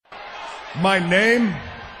My name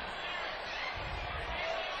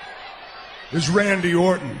is Randy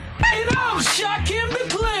Orton. And I'm Shakim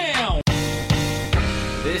the Clown.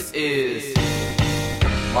 This is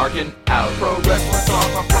Markin Out. Pro Wrestling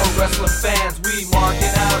Talk by Pro Wrestling fans. We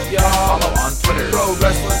marking out, y'all. Follow on Twitter. Pro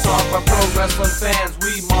Wrestling Talk by Pro Wrestling fans.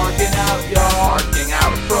 We marking out, y'all. Marking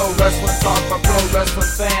Out. Pro Wrestling Talk by Pro Wrestling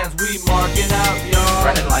fans. We marking out, y'all.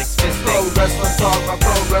 Brennan likes fisting. Pro Wrestling Talk by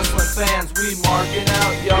Pro Wrestling fans. We marking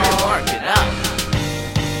out, y'all. We're marking out.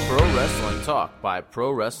 Pro Wrestling Talk by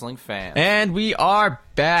Pro Wrestling fans. And we are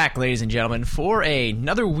back, ladies and gentlemen, for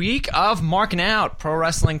another week of Markin Out, Pro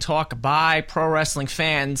Wrestling Talk by Pro Wrestling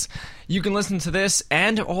fans. You can listen to this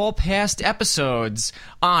and all past episodes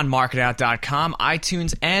on markinout.com,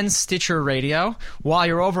 iTunes, and Stitcher Radio. While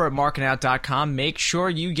you're over at markinout.com, make sure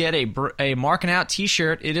you get a Markin Out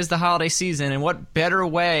t-shirt. It is the holiday season, and what better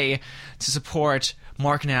way to support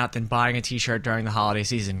Marking Out than buying a t-shirt during the holiday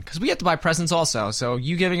season, because we have to buy presents also, so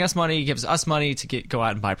you giving us money gives us money to go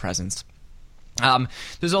out and buy presents.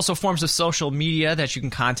 There's also forms of social media that you can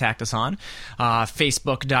contact us on.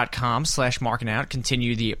 Facebook.com/markingout.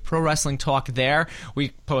 Continue the pro wrestling talk there. We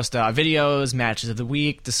post videos, matches of the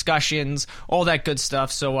week, discussions, all that good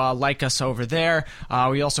stuff. So like us over there.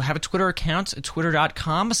 We also have a Twitter account,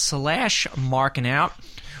 twitter.com/markingout.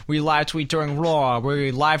 We live tweet during Raw. We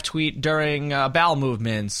live tweet during bowel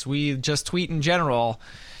movements. We just tweet in general.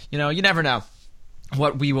 You know, you never know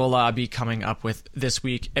what we will be coming up with this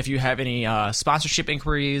week. If you have any sponsorship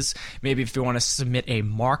inquiries, maybe if you want to submit a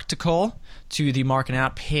markticle to the Markin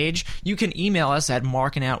Out page, you can email us at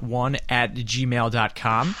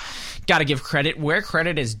markinout1@gmail.com. Got to give credit where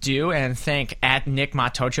credit is due, and thank @Nick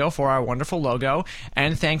Matocho for our wonderful logo,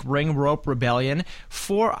 and thank Ring Rope Rebellion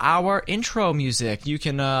for our intro music. You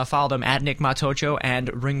can follow them at Nick Matocho and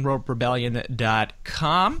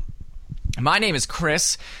ringroperebellion.com. My name is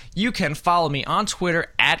Chris. You can follow me on Twitter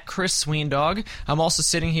at Chris Sweendog. I'm also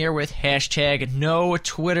sitting here with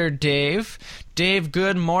 #NoTwitter Dave. Dave,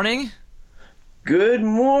 good morning. Good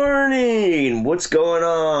morning. What's going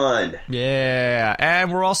on? Yeah,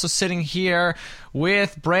 and we're also sitting here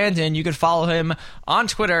with Brandon. You can follow him on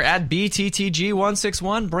Twitter at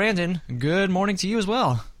BTTG161. Brandon, good morning to you as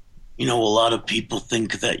well. You know, a lot of people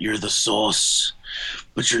think that you're the sauce,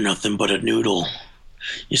 but you're nothing but a noodle.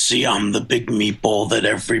 You see, I'm the big meatball that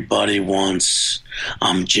everybody wants.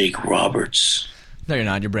 I'm Jake Roberts. No, you're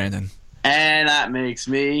not. You're Brandon. And that makes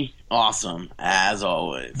me awesome, as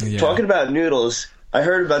always. Yeah. Talking about noodles, I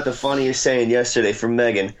heard about the funniest saying yesterday from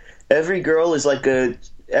Megan. Every girl is like a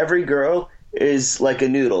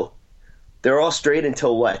noodle. They're all straight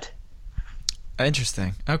until wet.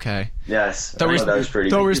 Interesting. Okay. Yes. Thought we were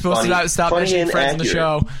supposed to stop mentioning friends in the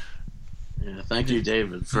show. Yeah, thank you,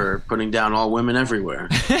 David, for putting down all women everywhere.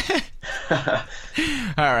 All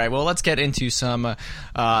right, well, let's get into some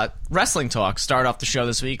wrestling talk. Start off the show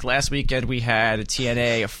this week. Last weekend, we had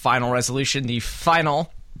TNA Final Resolution, the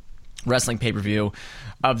final wrestling pay-per-view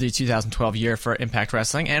of the 2012 year for Impact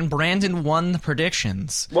Wrestling, and Brandon won the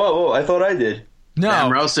predictions. Whoa, I thought I did. No.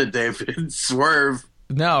 Damn roasted, David. Swerve.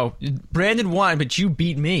 No, Brandon won, but you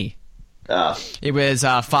beat me. It was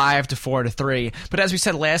 5-4-3. But as we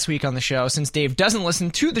said last week on the show, since Dave doesn't listen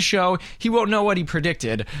to the show, he won't know what he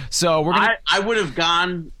predicted. So we're gonna. I would have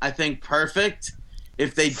gone, I think, perfect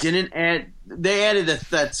if they didn't add. They added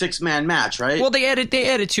that 6-man match, right? Well, they added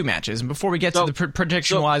 2 matches, and before we get to the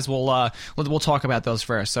prediction wise, we'll talk about those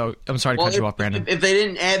first. So I'm sorry to cut you off, Brandon. If they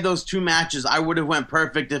didn't add those 2 matches, I would have went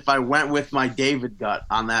perfect if I went with my David gut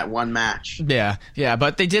on that one match. Yeah,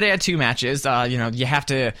 but they did add 2 matches. You have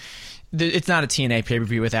to. It's not a TNA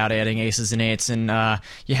pay-per-view without adding aces and eights, and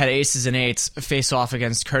you had aces and eights face off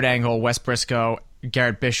against Kurt Angle, Wes Briscoe,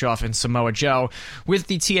 Garrett Bischoff, and Samoa Joe, with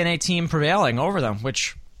the TNA team prevailing over them,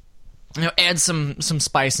 which adds some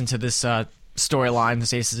spice into this storyline,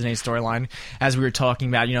 this aces and eights storyline. As we were talking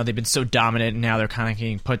about, they've been so dominant, and now they're kind of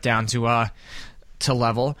getting put down to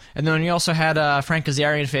level. And then you also had Frank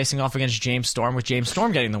Kazarian facing off against James Storm, with James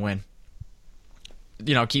Storm getting the win.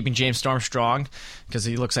 Keeping James Storm strong, because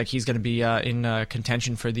he looks like he's going to be in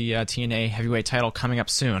contention for the TNA heavyweight title coming up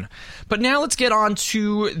soon. But now let's get on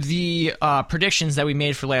to the predictions that we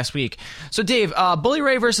made for last week. So, Dave, Bully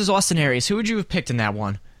Ray versus Austin Aries. Who would you have picked in that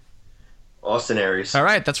one? Austin Aries. All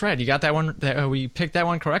right, that's right. You got that one. We picked that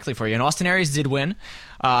one correctly for you. And Austin Aries did win.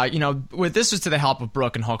 This was to the help of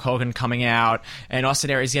Brooke and Hulk Hogan coming out, and Austin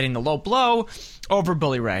Aries getting the low blow over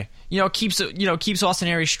Bully Ray. Keeps Austin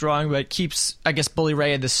Aries strong, but keeps, I guess, Bully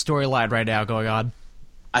Ray in this storyline right now going on.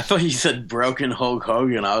 I thought you said broken Hulk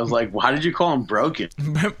Hogan. I was like, why did you call him broken?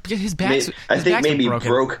 His back's. I his think back's maybe broken.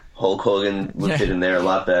 broke Hulk Hogan would fit in there a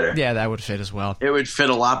lot better. Yeah, that would fit as well. It would fit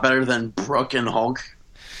a lot better than Brooke and Hulk.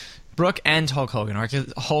 Brooke and Hulk Hogan, or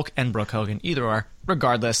Hulk and Brooke Hogan, either or.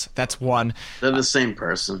 Regardless, that's one. They're the same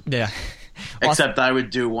person. Yeah. Except I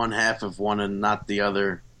would do one half of one and not the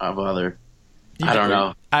other of other. I don't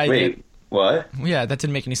know. Wait, what? Yeah, that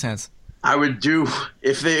didn't make any sense. I would do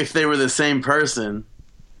if they were the same person.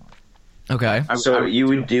 Okay. So you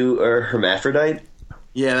would do a hermaphrodite?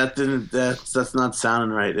 Yeah, that's not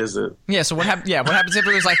sounding right, is it? Yeah. So what happened? Yeah, what happens if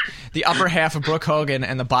it was like the upper half of Brooke Hogan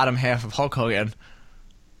and the bottom half of Hulk Hogan?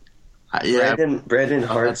 Yeah. Brandon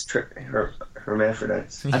Hart's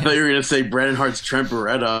hermaphrodites. I thought you were going to say Brandon Hart's Trent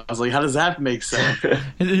Beretta. I was like, how does that make sense?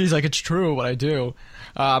 He's like, it's true what I do.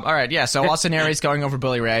 All right, yeah. So Austin Aries going over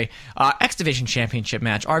Billy Ray. X Division Championship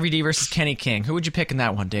match: RVD versus Kenny King. Who would you pick in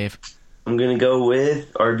that one, Dave? I'm gonna go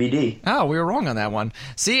with RVD. Oh, we were wrong on that one.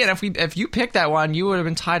 See, and if you picked that one, you would have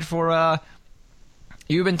been tied for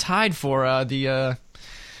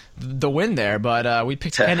the win there. But we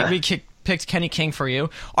picked picked Kenny King for you.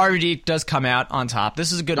 RVD does come out on top.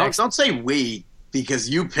 This is a good. Don't say we, because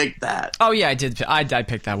you picked that. Oh yeah, I did. I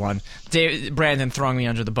picked that one. Brandon throwing me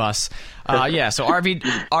under the bus. Yeah, so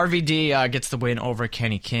RVD gets the win over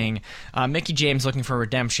Kenny King. Mickie James looking for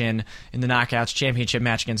redemption in the Knockouts Championship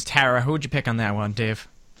match against Tara. Who would you pick on that one, Dave?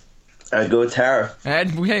 I'd go with Tara.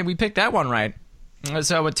 And we picked that one right.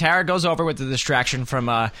 So Tara goes over with the distraction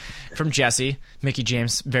from Jessie. Mickie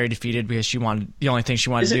James very defeated because the only thing she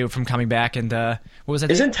wanted to do from coming back. And what was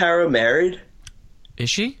that? Isn't Tara married? Is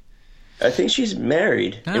she? I think she's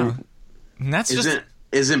married. No. And that's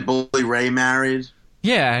Isn't Bully Ray married?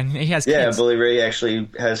 Yeah, and he has kids. Yeah, Bully Ray actually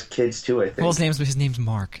has kids too, I think. Well, his name's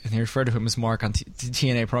Mark, and they refer to him as Mark on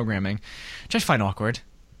TNA programming, which I find awkward.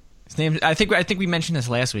 His name, I think we mentioned this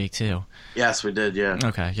last week too. Yes, we did. Yeah.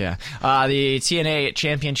 Okay, yeah. The TNA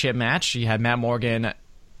Championship match, you had Matt Morgan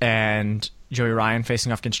and Joey Ryan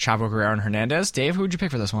facing off against Chavo Guerrero and Hernandez. Dave, who would you pick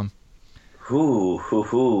for this one?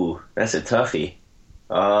 That's a toughie.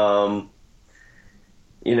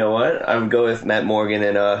 You know what? I would go with Matt Morgan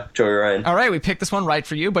and Joey Ryan. All right, we picked this one right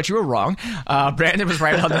for you, but you were wrong. Brandon was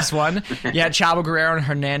right on this one. You had Chavo Guerrero and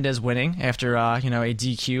Hernandez winning after a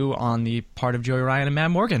DQ on the part of Joey Ryan and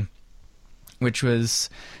Matt Morgan, which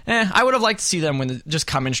was I would have liked to see them just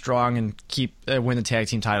come in strong and win the tag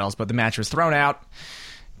team titles, but the match was thrown out.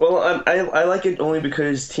 Well, I like it only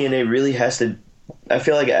because TNA really has to. I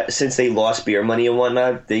feel like since they lost beer money and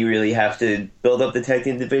whatnot, they really have to build up the tag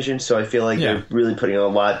team division. So I feel like they're really putting a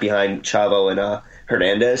lot behind Chavo and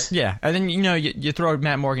Hernandez. Yeah, and then you throw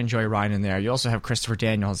Matt Morgan, Joey Ryan in there. You also have Christopher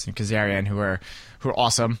Daniels and Kazarian, who are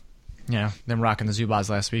awesome. Them rocking the Zubaz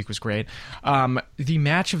last week was great. The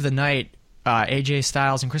match of the night: AJ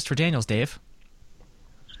Styles and Christopher Daniels. Dave.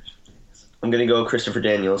 I'm gonna go Christopher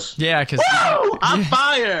Daniels. Yeah, because on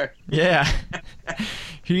fire. Yeah.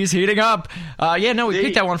 He's heating up. We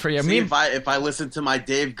picked that one for you. If I listened to my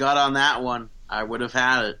Dave Gut on that one, I would have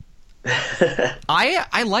had it.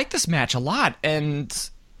 I like this match a lot, but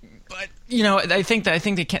I think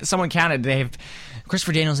someone counted.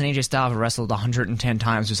 Christopher Daniels and AJ Styles have wrestled 110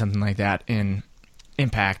 times or something like that in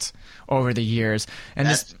Impact over the years, and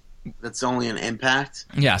that's only an Impact.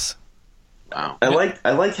 Yes. Wow.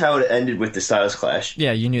 I liked how it ended with the Styles Clash.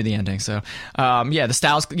 Yeah, you knew the ending. So, the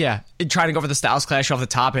Styles, trying to go for the Styles Clash off the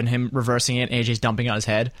top and him reversing it, AJ's dumping on his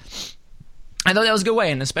head. I thought that was a good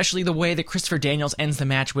way, and especially the way that Christopher Daniels ends the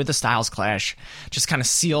match with the Styles Clash just kind of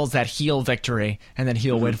seals that heel victory and then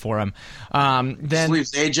heel win for him. Then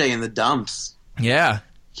leaves AJ in the dumps. Yeah,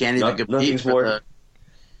 can't even compete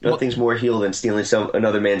Nothing's more heel than stealing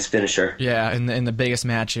another man's finisher. Yeah, in the biggest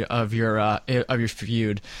match of your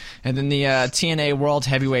feud, and then the TNA World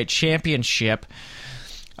Heavyweight Championship,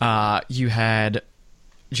 you had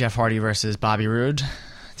Jeff Hardy versus Bobby Roode.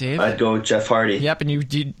 Dave, I'd go with Jeff Hardy. Yep, and you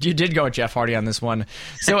did go with Jeff Hardy on this one.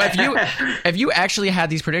 So if you actually had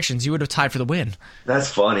these predictions, you would have tied for the win. That's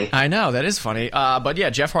funny. I know, that is funny. But yeah,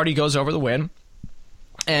 Jeff Hardy goes over the win.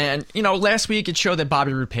 And, last week it showed that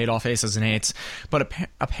Bobby Roode paid off aces and eights, but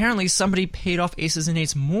apparently somebody paid off aces and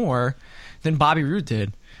eights more than Bobby Roode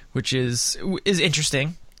did, which is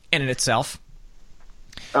interesting in itself.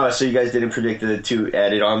 Oh, so you guys didn't predict the two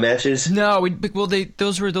added on matches? No,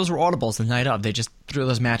 those were audibles the night of. They just threw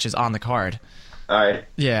those matches on the card. All right.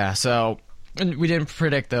 Yeah, so we didn't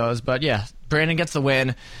predict those, but yeah, Brandon gets the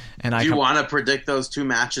win. And Do you want to predict those two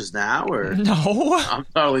matches now, or no? I'm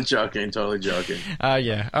totally joking.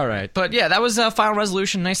 Yeah, all right, but yeah, that was Final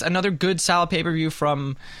Resolution. Nice, another good solid pay-per-view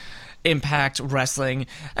from Impact Wrestling.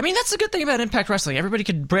 I mean, that's the good thing about Impact Wrestling.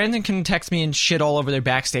 Brandon can text me and shit all over their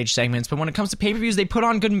backstage segments, but when it comes to pay-per-views, they put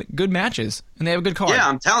on good matches, and they have a good card. Yeah,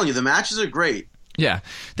 I'm telling you, the matches are great. Yeah,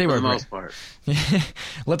 they were for the great. most part.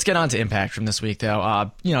 Let's get on to Impact from this week, though.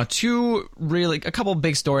 A couple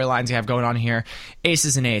big storylines you have going on here.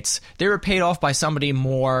 Aces and Eights. They were paid off by somebody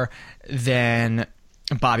more than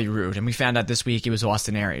Bobby Roode, and we found out this week it was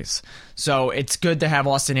Austin Aries. So it's good to have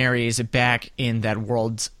Austin Aries back in that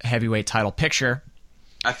World Heavyweight title picture.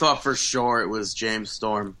 I thought for sure it was James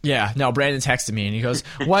Storm. Yeah, no, Brandon texted me, and he goes,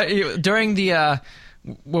 "What during the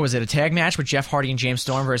what was it? A tag match with Jeff Hardy and James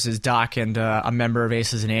Storm versus Doc and a member of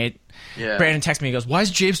Aces and Eight." Yeah. Brandon texted me, he goes, "Why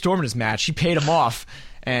is James Storm in this match? He paid him off."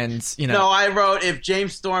 And No, I wrote, if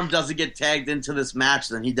James Storm doesn't get tagged into this match,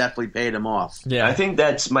 then he definitely paid him off. Yeah, I think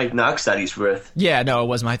that's Mike Knox that he's with. Yeah, no, it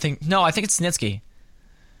was my thing. No, I think it's Snitsky.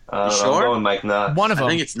 You sure? I'm going Mike Knox. One of them. I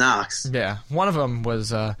think it's Knox. Yeah, one of them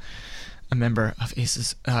was a member of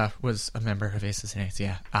Aces. Was a member of Aces and Eights.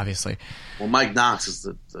 Yeah, obviously. Well, Mike Knox is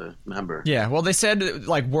the member. Yeah, well, they said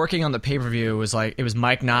like working on the pay-per-view was like it was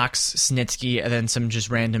Mike Knox, Snitsky, and then some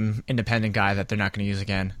just random independent guy that they're not going to use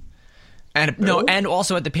again. And no, and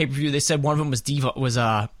also at the pay-per-view they said one of them was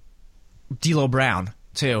D'Lo Brown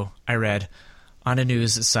too. I read on a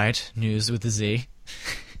news site, news with a Z.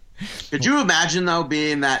 Could you imagine though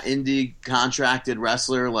being that indie contracted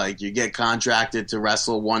wrestler? Like you get contracted to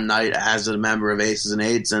wrestle one night as a member of Aces and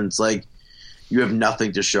Eights, and it's like you have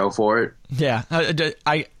nothing to show for it. Yeah,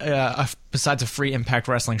 besides a free Impact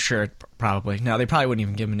Wrestling shirt, probably. No, they probably wouldn't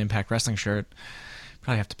even give him an Impact Wrestling shirt.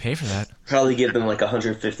 Probably have to pay for that. Probably give them like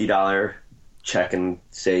 $150 check and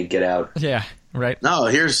say get out. Yeah, right. No,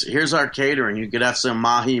 here's our catering. You could have some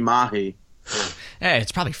mahi mahi. Hey,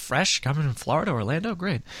 it's probably fresh coming from Florida, Orlando.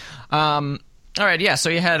 Great. All right, yeah. So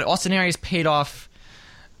you had Austin Aries paid off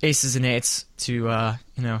Aces and Eights to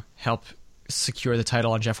help secure the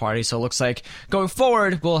title on Jeff Hardy. So it looks like going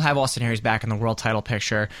forward, we'll have Austin Aries back in the world title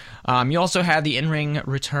picture. You also had the in-ring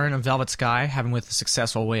return of Velvet Sky, having with a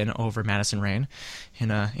successful win over Madison Rayne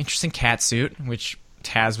in an interesting cat suit, which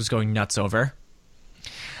Taz was going nuts over.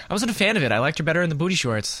 I wasn't a fan of it. I liked her better in the booty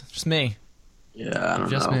shorts. Just me. Yeah, I don't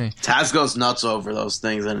Just know. me. Taz goes nuts over those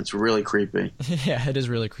things, and it's really creepy. Yeah, it is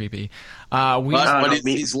really creepy. But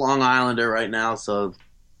he's Long Islander right now, so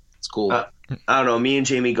it's cool. I don't know. Me and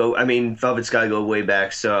Jamie Velvet Sky go way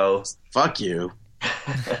back, so. Fuck you.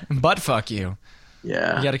 But fuck you.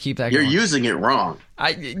 Yeah. You got to keep that You're going. using it wrong.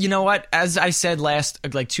 You know what? As I said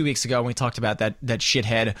like 2 weeks ago when we talked about that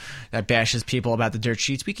shithead that bashes people about the dirt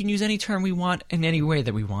sheets, we can use any term we want in any way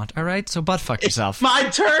that we want, all right? So butt fuck yourself. It's my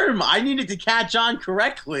term. I needed to catch on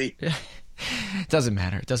correctly. Doesn't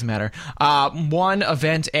matter. One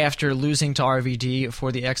event after losing to RVD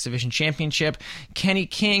for the X Division Championship, Kenny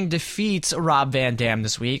King defeats Rob Van Dam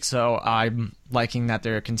this week, so I'm liking that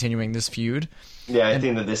they're continuing this feud. Yeah, I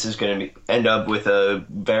think that this is going to end up with a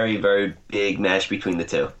very, very big match between the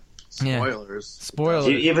two. Spoilers.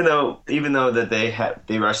 Even though that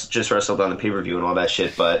they just wrestled on the pay-per-view and all that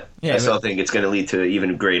shit, but I still think it's going to lead to an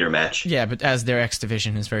even greater match. Yeah, but as their X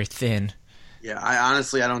Division is very thin. Yeah,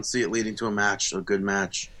 I don't see it leading to a good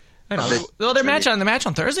match. I know. Well, the match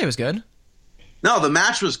on Thursday was good. No, the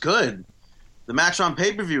match was good. The match on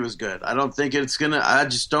pay-per-view was good. I don't think it's going to... I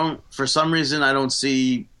just don't... For some reason, I don't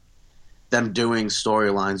see them doing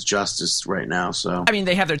storylines justice right now. So I mean,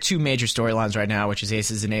 they have their two major storylines right now, which is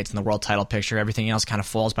Aces and Eights and the world title picture. Everything else kind of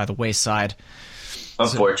falls by the wayside.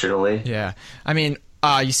 Unfortunately. Yeah. I mean,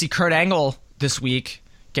 you see Kurt Angle this week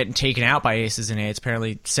getting taken out by Aces and Eights,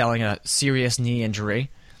 apparently selling a serious knee injury.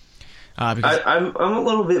 Because I'm a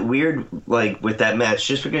little bit weird with that match,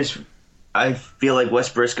 just because I feel like Wes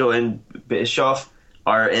Briscoe and Bischoff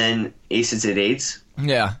are in Aces and Eights.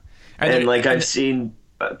 Yeah. And I've seen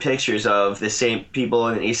pictures of the same people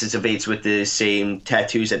in Aces of Eights with the same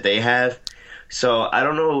tattoos that they have. So I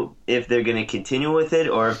don't know if they're going to continue with it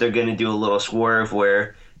or if they're going to do a little swerve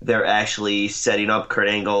where they're actually setting up Kurt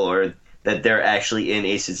Angle or that they're actually in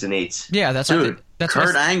Aces and Eights. Yeah, that's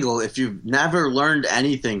Kurt Angle. If you've never learned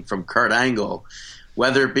anything from Kurt Angle,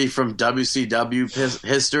 whether it be from WCW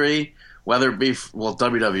history, whether it be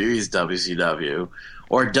WWE's WCW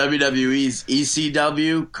or WWE's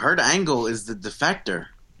ECW, Kurt Angle is the defector.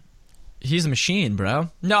 He's a machine,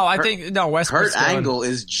 bro. No, Wes Kurt Angle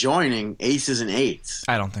is joining Aces and Eights.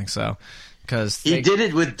 I don't think so, because he did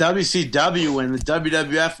it with WCW when the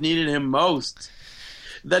WWF needed him most.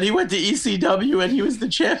 Then he went to ECW and he was the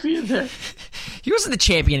champion there. He wasn't the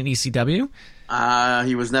champion in ECW.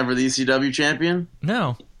 He was never the ECW champion?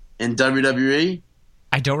 No. In WWE?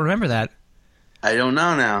 I don't remember that. I don't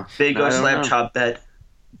know now. Big O Slap Chop Bet.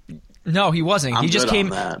 No, he wasn't. I'm He just good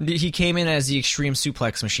came. on that. He came in as the Extreme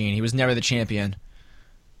Suplex Machine. He was never the champion.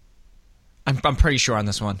 I'm pretty sure on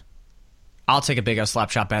this one. I'll take a Big O slap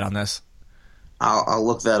shot bet on this. I'll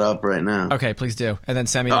look that up right now. Okay, please do, and then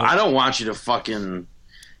send me. No, I don't want you to fucking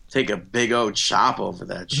take a Big O chop over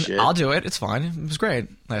that shit. I'll do it. It's fine. It was great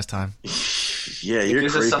last time. Yeah, It you're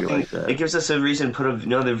gives us creepy something. like that. It gives us a reason to put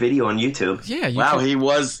another video on YouTube. Yeah. Wow, he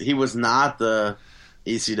was not the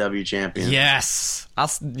ECW champion. Yes.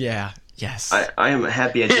 Yes. I am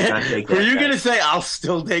happy I did not take that. Were you bet. gonna say I'll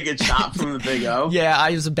still take a chop from the Big O? Yeah,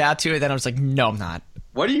 I was about to, and then I was like, no, I'm not.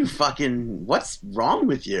 What are you fucking? What's wrong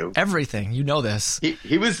with you? Everything. You know this.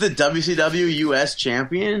 He was the WCW US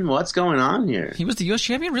champion. What's going on here? He was the U.S.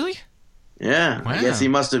 champion, really? Yeah, Wow. I guess he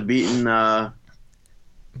must have beaten. Booker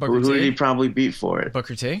Who did he T. probably beat for it?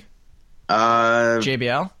 Booker T. Uh,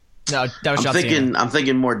 JBL. No, that was I'm John thinking. Cena. I'm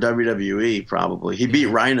thinking more WWE. Probably he beat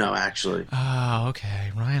Rhino actually, Oh,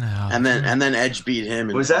 okay. Rhino. and then Edge beat him.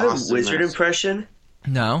 In Was that Boston. a wizard impression?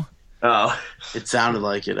 No. Oh, It sounded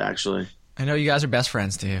like it actually. I know you guys are best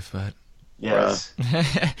friends, Dave, but... yes.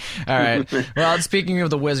 All right. Well, speaking of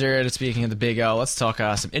the Wizard, speaking of the Big O, let's talk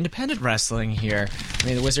some independent wrestling here. I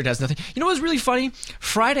mean, the Wizard has nothing. You know what's really funny?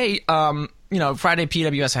 Friday, Friday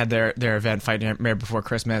PWS had their event, Fight Nightmare Before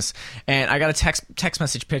Christmas, and I got a text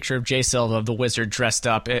message picture of Jay Silva of the Wizard dressed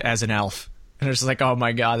up as an elf. And it was like, oh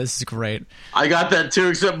my god, this is great. I got that too,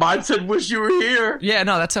 except mine said, "Wish you were here." Yeah,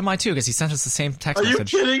 no, that's mine too, because he sent us the same text Are you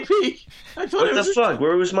message. kidding me? I thought What it the was fuck?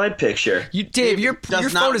 Where was my picture? Dave, your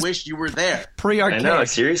does phone not is wish you were there. I pre-archaic. know,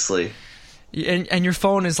 seriously. And your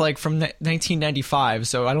phone is like from 1995,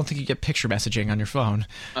 so I don't think you get picture messaging on your phone.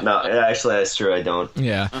 No, actually, that's true. I don't.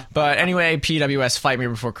 Yeah. But anyway, PWS Fight Me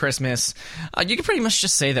Before Christmas. You can pretty much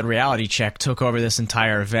just say that Reality Check took over this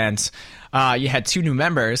entire event. You had two new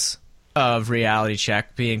members of Reality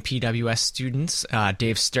Check being PWS students,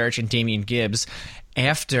 Dave Sturch and Damian Gibbs,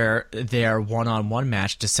 after their one-on-one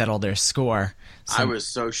match to settle their score. I was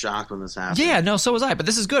so shocked when this happened. Yeah, no, so was I. But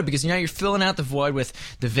this is good because you're filling out the void with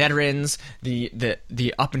the veterans,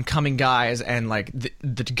 the up and coming guys, and like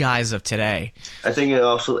the guys of today. I think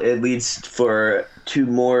it leads for two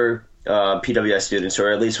more PWS students,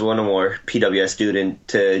 or at least one or more PWS student,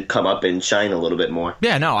 to come up and shine a little bit more.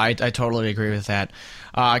 Yeah, no, I totally agree with that.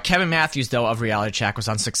 Kevin Matthews, though, of Reality Check, was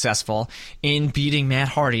unsuccessful in beating Matt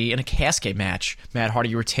Hardy in a casket match. Matt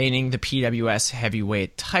Hardy retaining the PWS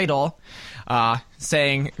heavyweight title,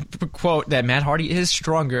 saying, quote, that Matt Hardy is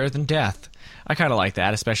stronger than death. I kind of like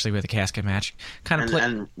that, especially with a casket match.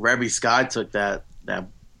 And Rebby Sky took that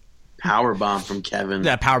power bomb from Kevin.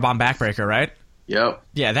 That powerbomb backbreaker, right? Yep.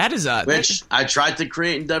 Yeah, that is Which I tried to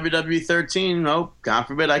create in WWE 13. Nope. God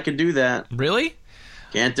forbid I could do that. Really?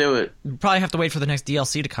 Can't do it. You probably have to wait for the next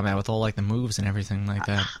DLC to come out with all like the moves and everything like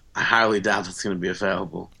that. I highly doubt it's going to be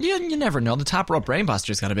available. Yeah, you never know. The top rope brainbuster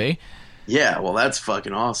is going to be. Yeah, well, that's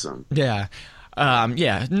fucking awesome. Yeah.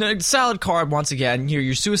 Solid card once again.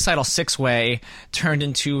 Your suicidal six-way turned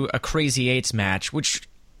into a crazy eights match, which,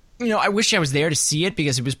 I wish I was there to see it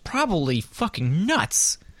because it was probably fucking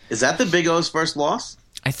nuts. Is that the Big O's first loss?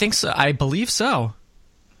 I think so. I believe so.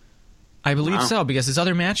 So because his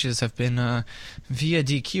other matches have been via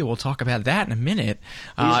DQ. We'll talk about that in a minute.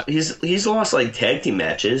 He's lost like tag team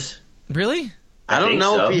matches. Really? I don't think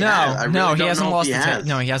know so. if he has. I really he don't hasn't know lost. if he has.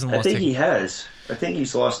 No, he hasn't I lost. think he has. I think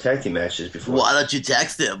he's lost tag team matches before. Why don't you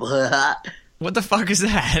text him? What the fuck is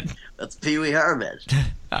that? That's Pee Wee Herman.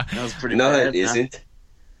 That was pretty No, bad. it isn't.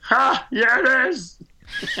 Ha! Yeah, it is.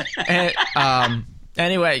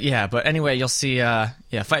 Anyway, you'll see.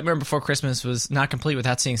 Fight Mirror Before Christmas was not complete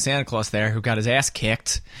without seeing Santa Claus there, who got his ass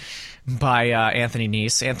kicked by Anthony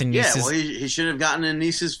Nese. Anthony Nese. Yeah, well, he should have gotten in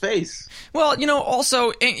Nice's face. Well,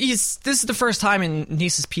 also, this is the first time in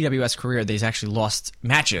Nese's PWS career that he's actually lost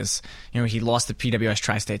matches. He lost the PWS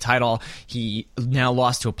Tri-State title. He now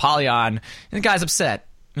lost to Apollyon, and the guy's upset.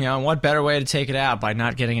 What better way to take it out by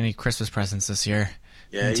not getting any Christmas presents this year?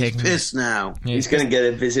 Yeah, he's pissed now. He's going to get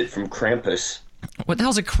a visit from Krampus. What the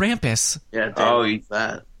hell's a Krampus? Yeah,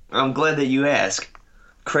 that. I'm glad that you asked.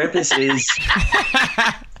 Krampus is...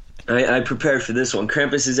 I prepared for this one.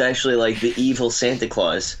 Krampus is actually like the evil Santa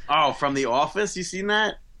Claus. Oh, from The Office? You seen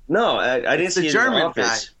that? No, I didn't It's see the it German in The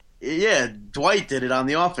Office. guy. Yeah, Dwight did it on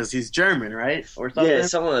The Office. He's German, right? Or something? Yeah,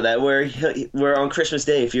 something like that. Where on Christmas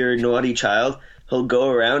Day, if you're a naughty child, he'll go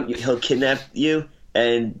around, he'll kidnap you,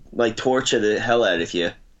 and like torture the hell out of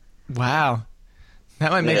you. Wow.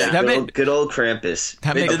 That might make good old Krampus.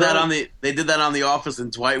 They did that on The Office,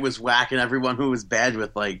 and Dwight was whacking everyone who was bad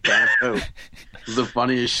with like bamboo. It was the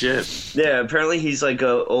funniest shit. Yeah, apparently he's like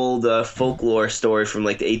a old folklore story from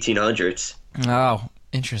like the 1800s. Oh,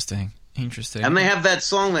 interesting. Interesting. And they have that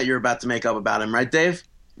song that you're about to make up about him, right, Dave?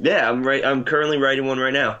 Yeah, I'm currently writing one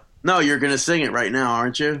right now. No, you're going to sing it right now,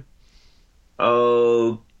 aren't you?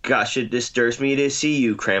 Oh, gosh, it disturbs me to see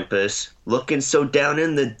you, Krampus, looking so down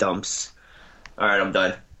in the dumps. All right, I'm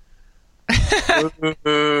done. I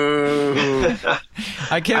can't believe.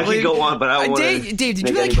 I could go on, but I don't want to. Dave, did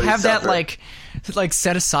you have that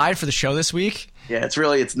set aside for the show this week? Yeah,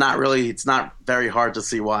 it's not very hard to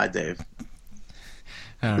see why, Dave.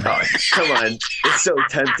 Oh, come on, it's so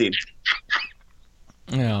tempting.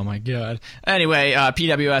 Oh, my God. Anyway,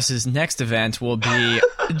 PWS's next event will be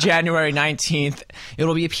January 19th.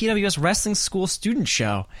 It'll be a PWS Wrestling School student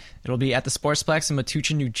show. It'll be at the Sportsplex in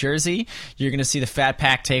Metuchen, New Jersey. You're going to see the Fat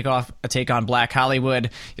Pack take on Black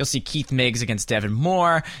Hollywood. You'll see Keith Miggs against Devin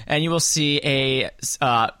Moore. And you will see a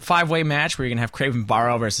five-way match where you're going to have Craven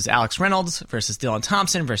Barrow versus Alex Reynolds versus Dylan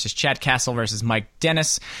Thompson versus Chad Castle versus Mike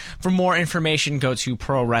Dennis. For more information, go to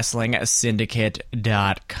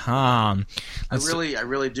ProWrestlingSyndicate.com. I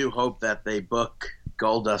really do hope that they book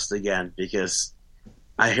Goldust again, because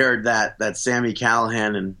I heard that Sami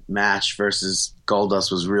Callihan match versus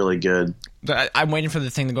Goldust was really good. I'm waiting for the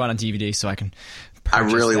thing to go out on DVD so I can I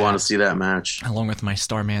really that, want to see that match. along with my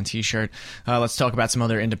Starman t-shirt. Let's talk about some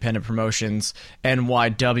other independent promotions.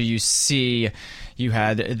 NYWC, you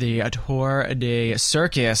had the Tour de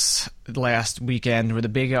Circus last weekend where the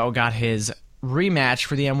Big O got his rematch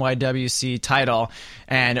for the NYWC title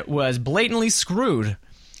and was blatantly screwed.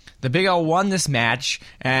 The Big O won this match,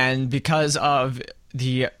 and because of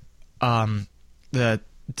the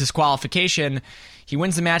disqualification, he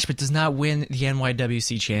wins the match but does not win the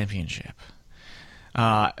NYWC championship.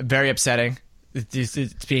 Very upsetting.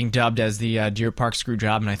 It's being dubbed as the Deer Park screw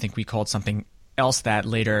job, and I think we called something else that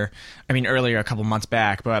earlier a couple months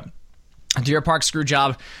back, but Deer Park screw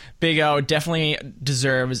job. Big O definitely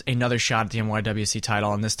deserves another shot at the NYWC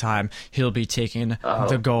title, and this time he'll be taking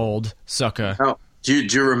the gold sucker. Oh, do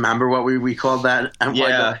you remember what we called that?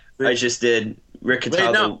 Yeah, I just did. Rick Cataldo.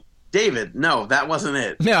 Wait, no, David, no, that wasn't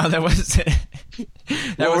it. No, that wasn't it.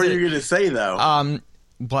 What were you going to say, though?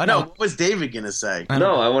 What was David going to say?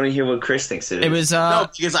 No, I want to hear what Chris thinks it is. It was no,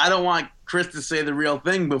 because I don't want Chris to say the real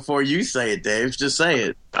thing before you say it, Dave. Just say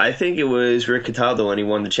it. I think it was Rick Cataldo when he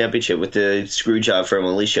won the championship with the screw job from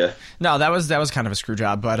Alicia. No, that was kind of a screw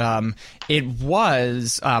job, but it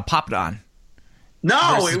was Papadon.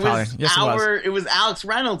 No, it was yes, it was Alex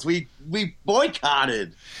Reynolds. We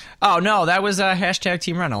boycotted. Oh no, that was hashtag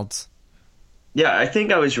Team Reynolds. Yeah, I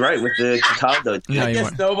think I was right with the Cataldo. No, I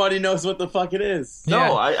guess nobody knows what the fuck it is. No,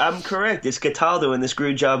 Yeah. I'm correct. It's Cataldo in the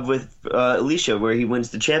screw job with Alicia where he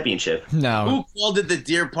wins the championship. No. Who called it the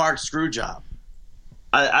Deer Park screw job?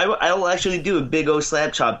 I will actually do a big O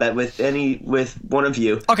slap chop bet with one of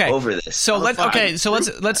you over this. So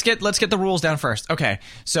let's get the rules down first. Okay.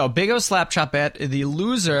 So Big O slap chop bet, the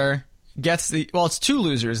loser gets it's two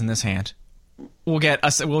losers in this hand. We'll get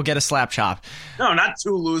a slap chop. No, not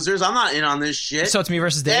two losers. I'm not in on this shit. So it's me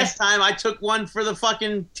versus Dave. Last time I took one for the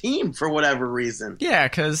fucking team for whatever reason. Yeah,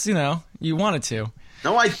 because you wanted to.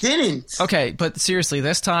 No, I didn't. Okay, but seriously,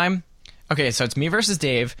 this time. Okay, so it's me versus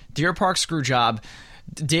Dave. Deer Park screw job.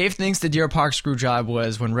 Dave thinks the Deer Park screw job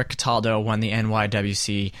was when Rick Cataldo won the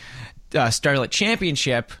NYWC Starlet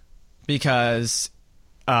Championship because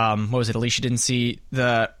what was it? Alicia didn't see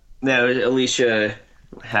the. No, Alicia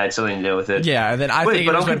had something to do with it. Yeah, and then I think.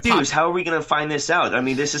 But I'm confused. How are we going to find this out? I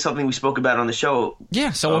mean, this is something we spoke about on the show.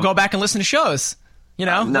 Yeah, so we'll go back and listen to shows.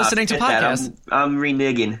 Listening to podcasts. I'm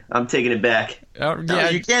reneging. I'm taking it back. Yeah, no,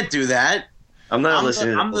 you can't do that. I'm not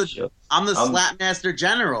listening to the show. I'm the Slapmaster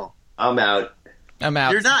General. I'm out.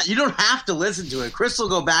 You're not. You don't have to listen to it. Chris will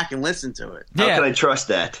go back and listen to it. How can I trust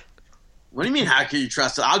that? What do you mean, how can you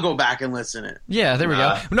trust it? I'll go back and listen to it. Yeah, there we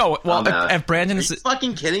go. No, well, if Brandon is... Are you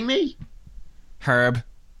fucking kidding me? Herb.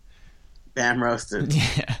 Bam roasted.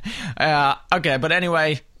 Yeah. Okay, but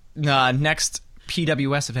anyway, next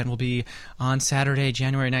PWS event will be on Saturday,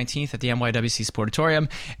 January 19th at the NYWC Sportatorium,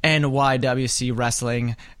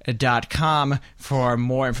 nywcwrestling.com for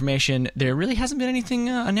more information. There really hasn't been anything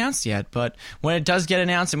announced yet, but when it does get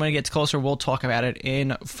announced and when it gets closer, we'll talk about it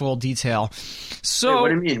in full detail. So, wait, what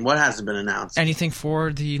do you mean? What hasn't been announced? Anything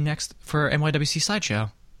for NYWC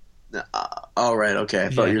Sideshow. Oh, right, okay. I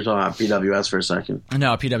thought you were talking about PWS for a second.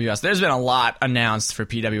 No, PWS. There's been a lot announced for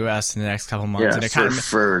PWS in the next couple months. Yeah,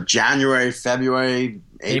 for January, February,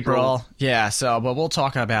 April. Yeah, but we'll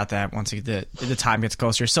talk about that once the time gets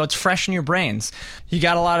closer. So it's fresh in your brains. You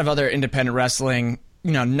got a lot of other independent wrestling,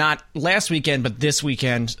 not last weekend, but this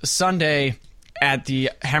weekend. Sunday at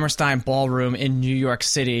the Hammerstein Ballroom in New York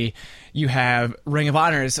City, you have Ring of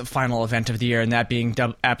Honor's final event of the year, and that being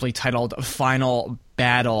aptly titled Final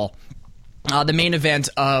Battle. The main event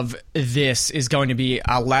of this is going to be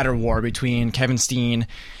a ladder war between Kevin Steen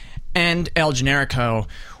and El Generico.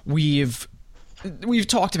 We've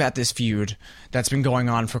talked about this feud that's been going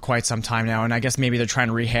on for quite some time now, and I guess maybe they're trying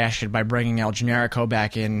to rehash it by bringing El Generico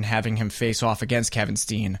back in and having him face off against Kevin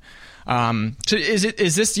Steen. So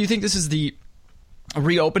is this? Do you think this is the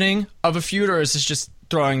reopening of a feud, or is this just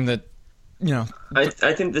throwing the,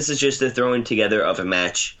 I think this is just the throwing together of a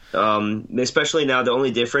match. Especially now, the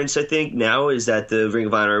only difference I think now is that the Ring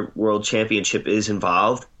of Honor World Championship is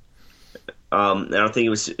involved. I don't think it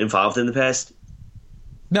was involved in the past.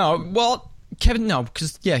 No, well, Kevin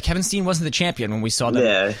Steen wasn't the champion when we saw them.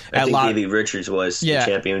 Yeah, I think Davey Richards was the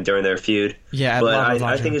champion during their feud. Yeah, but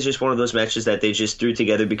I think it's just one of those matches that they just threw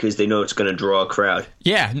together because they know it's going to draw a crowd.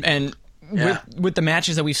 Yeah, and with the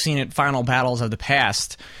matches that we've seen at Final Battles of the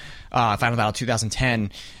past, Final Battle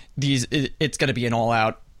 2010, it's going to be an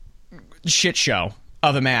all-out shit show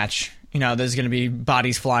of a match. There's going to be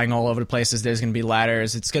bodies flying all over the places. There's going to be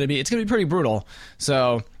ladders. It's going to be pretty brutal.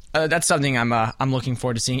 So that's something I'm looking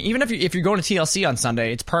forward to seeing. Even if you're going to TLC on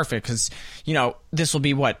Sunday, it's perfect because this will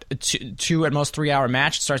be what two at most 3 hour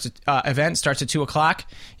match. Event starts at 2:00.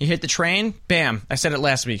 You hit the train, bam! I said it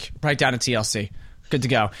last week. Right down to TLC. Good to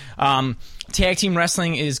go. Tag team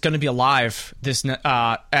wrestling is going to be alive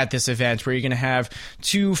at this event, where you're going to have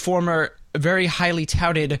two former very highly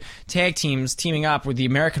touted tag teams teaming up with the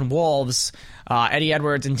American Wolves. Eddie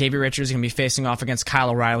Edwards and Davey Richards are going to be facing off against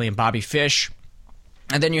Kyle O'Reilly and Bobby Fish.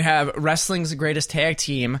 And then you have wrestling's greatest tag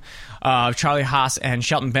team, Charlie Haas and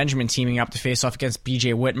Shelton Benjamin teaming up to face off against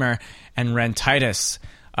BJ Whitmer and Ren Titus.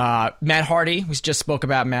 Matt Hardy, we just spoke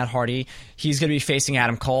about Matt Hardy. He's going to be facing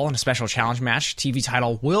Adam Cole in a special challenge match. TV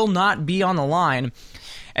title will not be on the line.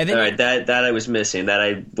 And then, all right, that I was missing. That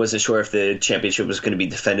I wasn't sure if the championship was going to be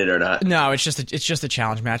defended or not. No, it's just a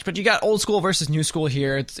challenge match. But you got old school versus new school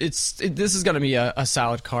here. This is going to be a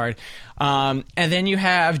solid card. And then you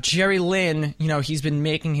have Jerry Lynn. He's been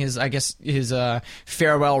making his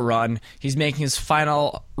farewell run. He's making his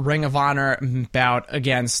final Ring of Honor bout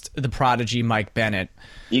against the prodigy Mike Bennett.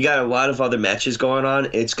 You got a lot of other matches going on.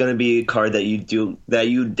 It's going to be a card that you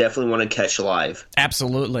definitely want to catch live.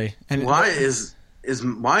 Absolutely. And why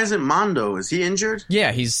isn't Mondo? Is he injured?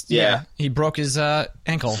 Yeah, he broke his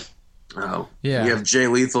ankle. Oh, yeah. You have Jay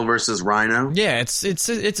Lethal versus Rhino. Yeah, it's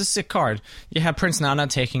a sick card. You have Prince Nana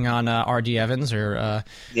taking on R.D. Evans or.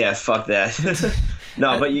 Yeah, fuck that.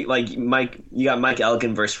 No, but you got Mike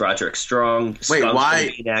Elgin versus Roderick Strong. Wait,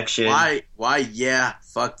 why? In action. Why? Yeah,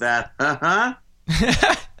 fuck that. I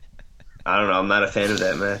don't know. I'm not a fan of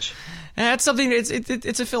that match. That's something.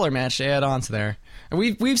 It's a filler match to add on to there.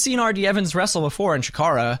 We've seen R.D. Evans wrestle before in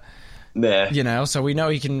Chikara. Yeah. So we know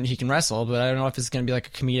he can wrestle, but I don't know if it's going to be like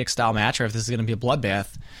a comedic style match or if this is going to be a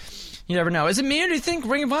bloodbath. You never know. Is it me, or do you think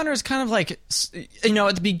Ring of Honor is kind of like, at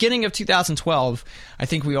the beginning of 2012, I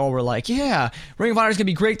think we all were like, yeah, Ring of Honor is going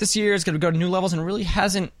to be great this year. It's going to go to new levels, and it really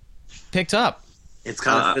hasn't picked up. It's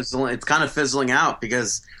kind of fizzling out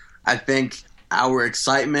because I think our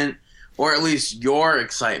excitement, or at least your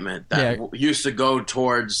excitement that used to go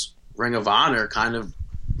towards Ring of Honor, kind of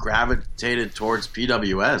gravitated towards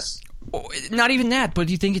PWS. Not even that, but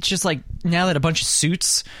do you think it's just like now that a bunch of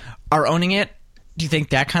suits are owning it, do you think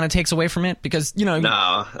that kind of takes away from it? Because, No,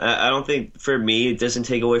 I don't think, for me, it doesn't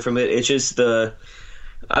take away from it. It's just I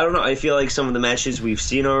don't know, I feel like some of the matches we've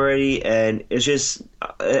seen already, and it's just,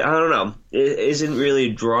 I don't know, it isn't really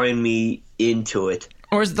drawing me into it.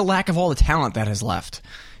 Or is it the lack of all the talent that has left?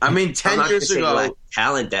 I mean, 10 years ago...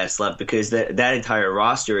 talent that's left, because that entire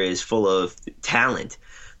roster is full of talent.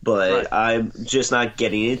 But I'm just not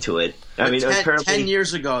getting into it. I mean, 10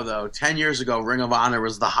 years ago, Ring of Honor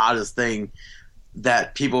was the hottest thing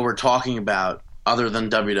that people were talking about other than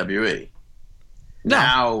WWE. No.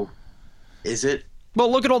 Now, is it?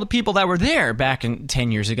 Well, look at all the people that were there back in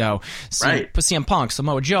 10 years ago. CM Punk,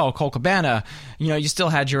 Samoa Joe, Colt Cabana. You still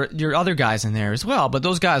had your other guys in there as well. But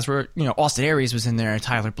those guys were, Austin Aries was in there,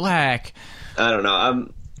 Tyler Black. I don't know.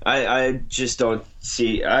 I just don't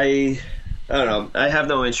see. I don't know. I have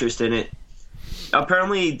no interest in it.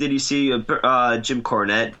 Apparently, did you see Jim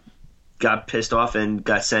Cornette got pissed off and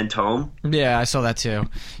got sent home? Yeah, I saw that too.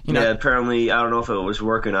 Apparently, I don't know if it was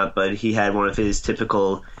work or not, but he had one of his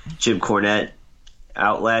typical Jim Cornette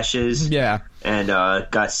outlashes. Yeah, and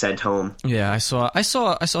got sent home. Yeah, I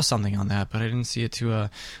saw something on that, but I didn't see it to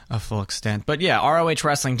a full extent. But yeah,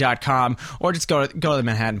 ROHWrestling.com, or just go to the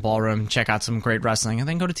Manhattan Ballroom, check out some great wrestling, and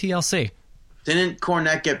then go to TLC. Didn't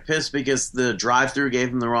Cornette get pissed because the drive-thru gave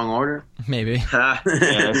him the wrong order? Maybe. Yeah,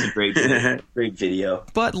 that's a great video.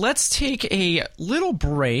 But let's take a little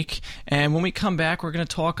break, and when we come back, we're going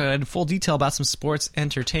to talk in full detail about some sports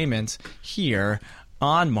entertainment here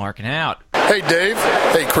on Markin Out. Hey, Dave.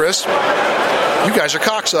 Hey, Chris. You guys are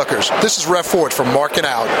cocksuckers. This is Ref Ford from Markin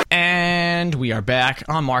Out. And we are back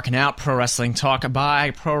on Markin Out, pro wrestling talk by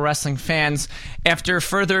pro wrestling fans. After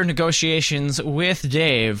further negotiations with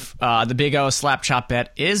Dave, the Big O slap chop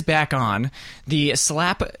bet is back on. The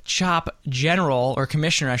slap chop general, or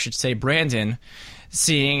commissioner, I should say, Brandon,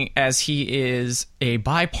 seeing as he is a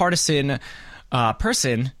bipartisan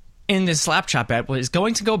person in this slap chop bet, is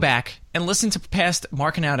going to go back and listen to past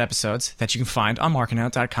Markin Out episodes that you can find on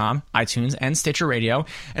markinout.com, iTunes, and Stitcher Radio,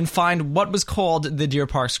 and find what was called the Deer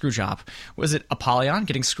Park Screwjob. Was it Apollyon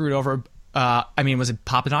getting screwed over? Was it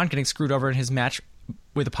Papadon getting screwed over in his match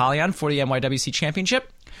with Apollyon for the NYWC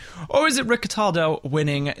Championship? Or is it Rick Cataldo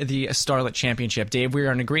winning the Starlet Championship? Dave, we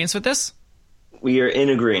are in agreement with this? We are in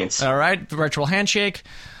agreement. All right, virtual handshake.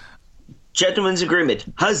 Gentleman's agreement.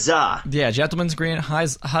 Huzzah! Yeah, gentleman's agreement.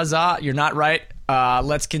 Huzzah! You're not right.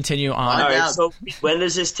 Let's continue on. All right, so when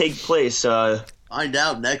does this take place? Find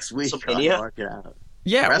out next week. WrestleMania? Mark it out.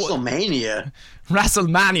 Yeah, WrestleMania.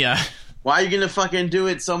 WrestleMania. Why are you going to fucking do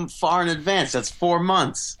it some far in advance? That's 4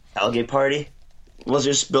 months. Tailgate party? We'll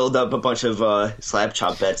just build up a bunch of slap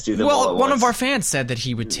chop bets, do them all at once. Well, one of our fans said that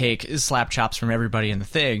he would take slap chops from everybody in the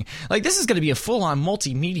thing. Like, this is going to be a full-on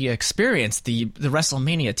multimedia experience, the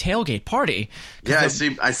WrestleMania tailgate party. Yeah,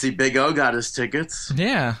 I see Big O got his tickets.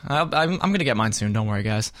 Yeah, I'm going to get mine soon. Don't worry,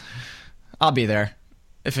 guys. I'll be there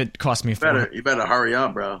if it costs me You better hurry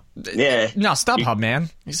up, bro. Yeah. No, StubHub,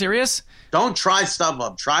 man. You serious? Don't try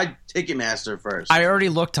StubHub. Try Ticketmaster first. I already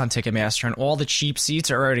looked on Ticketmaster, and all the cheap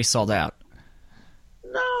seats are already sold out.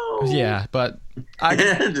 No. Yeah, but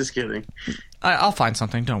just kidding. I'll find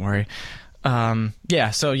something. Don't worry. The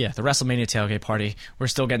WrestleMania tailgate party. We're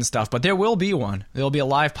still getting stuff, but there will be one. There will be a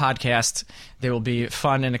live podcast. There will be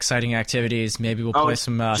fun and exciting activities. Maybe we'll play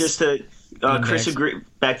some. Chris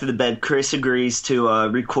back to the bed. Chris agrees to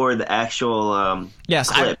record the actual. Yes,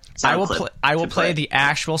 clip, I will. clip I will play the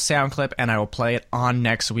actual sound clip, and I will play it on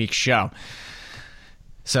next week's show.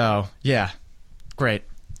 So yeah, great.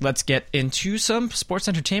 Let's get into some sports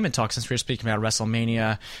entertainment talk since we're speaking about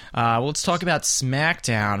WrestleMania. Let's talk about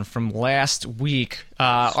SmackDown from last week.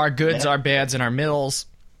 Our goods, our bads, and our middles.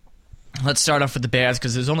 Let's start off with the bads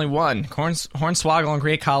because there's only one. Hornswoggle and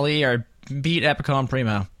Great Khali are beat Epico and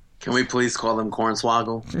Primo. Can we please call them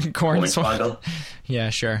Cornswoggle? Hornswoggle. Yeah,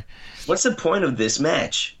 sure. What's the point of this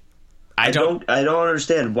match? I don't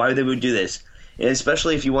understand why they would do this, and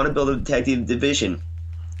especially if you want to build a tag team division.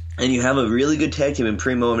 And you have a really good tag team in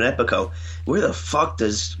Primo and Epico. Where the fuck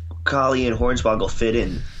does Khali and Hornswoggle fit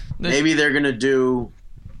in? Maybe they're going to do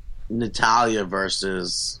Natalya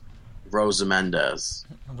versus Rosa Mendez.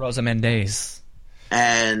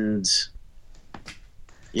 And,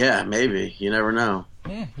 yeah, maybe. You never know.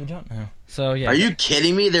 Yeah, you don't know. So yeah. Are you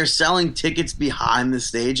kidding me? They're selling tickets behind the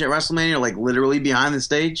stage at WrestleMania? Like, literally behind the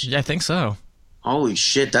stage? Yeah, I think so. Holy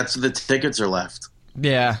shit, that's the tickets are left.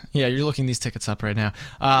 Yeah, you're looking these tickets up right now.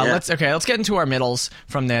 Let's get into our middles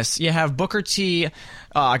from this. You have Booker T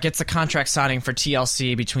gets the contract signing for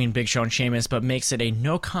TLC between Big Show and Sheamus, but makes it a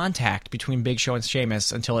no contact between Big Show and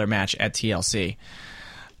Sheamus until their match at TLC.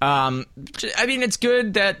 It's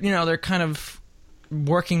good that they're kind of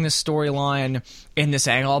working this storyline in this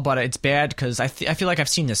angle, but it's bad because I feel like I've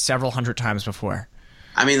seen this several hundred times before.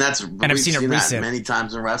 I've seen it recent. that many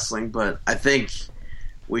times in wrestling, but I think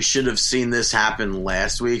we should have seen this happen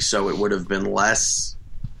last week, so it would have been less.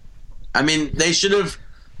 They should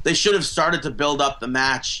have started to build up the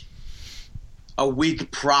match a week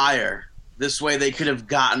prior. This way, they could have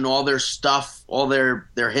gotten all their stuff, all their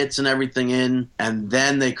hits and everything in, and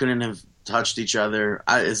then they couldn't have touched each other.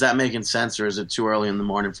 Is that making sense, or is it too early in the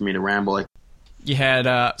morning for me to ramble? You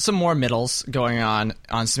had some more middles going on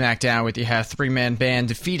SmackDown with you have three-man band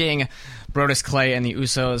defeating Brodus Clay and the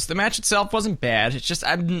Usos. The match itself wasn't bad. It's just,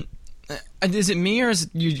 is it me or is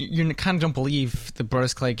it you kind of don't believe the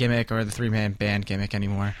Brodus Clay gimmick or the three-man band gimmick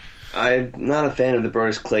anymore? I'm not a fan of the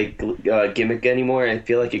Brodus Clay gimmick anymore. I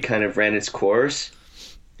feel like it kind of ran its course.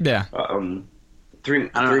 Yeah.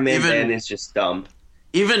 Three-man band is just dumb.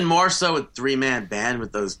 Even more so with 3-man band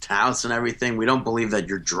with those touts and everything. We don't believe that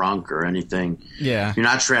you're drunk or anything. Yeah. You're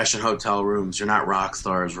not trashing hotel rooms. You're not rock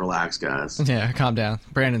stars. Relax, guys. Yeah, calm down.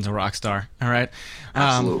 Brandon's a rock star. All right.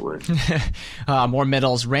 Absolutely. More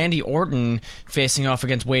middles. Randy Orton facing off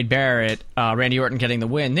against Wade Barrett. Randy Orton getting the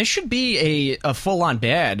win. This should be a full-on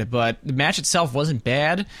bad, but the match itself wasn't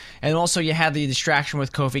bad. And also you had the distraction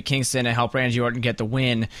with Kofi Kingston to help Randy Orton get the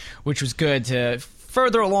win, which was good to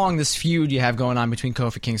further along this feud you have going on between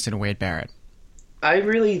Kofi Kingston and Wade Barrett. I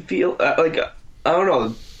really feel I don't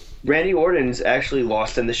know. Randy Orton's actually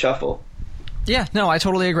lost in the shuffle. Yeah, no, I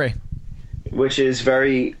totally agree. Which is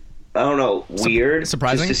very, I don't know, weird.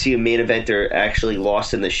 Surprising? Just to see a main eventer actually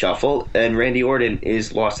lost in the shuffle, and Randy Orton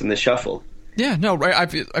is lost in the shuffle. Yeah, no, right.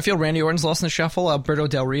 I feel Randy Orton's lost in the shuffle. Alberto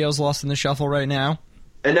Del Rio's lost in the shuffle right now.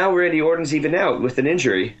 And now Randy Orton's even out with an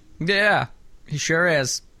injury. Yeah, he sure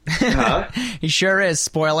is. Huh? He sure is.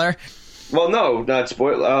 Spoiler. Well, no, not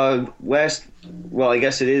spoiler. Well, I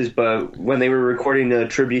guess it is, but when they were recording a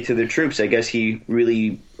tribute to the troops, I guess he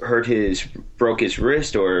really broke his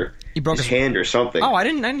wrist or He broke his hand or something. Oh, I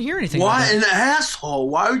didn't hear anything. What about an that. asshole!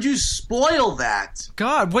 Why would you spoil that?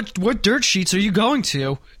 God, what dirt sheets are you going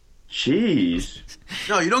to? Jeez.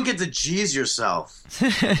 No, you don't get to G's yourself.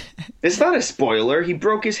 It's not a spoiler. He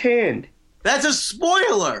broke his hand. That's a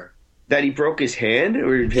spoiler. That he broke his hand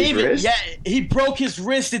or his wrist? Yeah, he broke his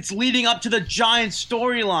wrist. It's leading up to the giant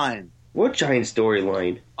storyline. What giant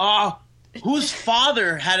storyline? Whose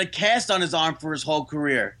father had a cast on his arm for his whole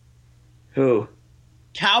career? Who?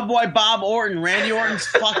 Cowboy Bob Orton. Randy Orton's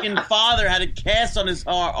fucking father had a cast on his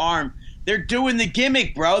arm. They're doing the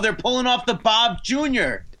gimmick, bro. They're pulling off the Bob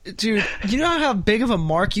Jr. Dude, you know how big of a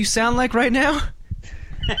mark you sound like right now?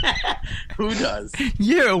 Who does?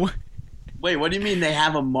 You. Wait, what do you mean they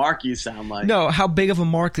have a mark you sound like? No, how big of a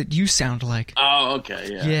mark that you sound like. Oh, okay,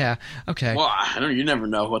 yeah. Yeah, okay. Well, I don't. You never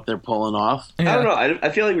know what they're pulling off. I don't know. I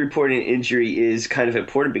feel like reporting an injury is kind of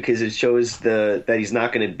important because it shows that he's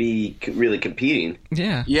not going to be really competing.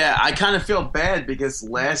 Yeah. Yeah, I kind of feel bad because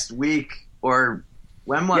last week, or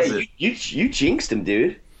when was it? You jinxed him,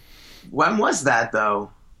 dude. When was that, though?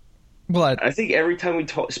 What? I think every time we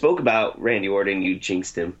spoke about Randy Orton, you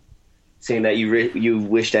jinxed him, saying that you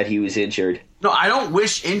wish that he was injured. No, I don't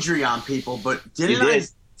wish injury on people, but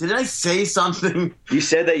didn't I say something? You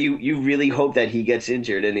said that you really hope that he gets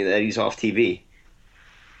injured and that he's off TV.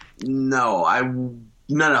 No.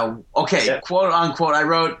 Okay, yeah. Quote unquote, I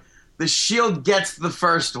wrote, "The Shield gets the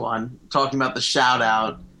first one," talking about the shout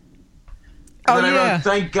out. And then I wrote,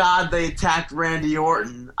 "Thank God they attacked Randy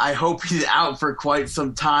Orton. I hope he's out for quite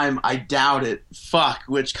some time. I doubt it." Fuck,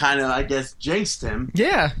 which kind of, I guess, jinxed him.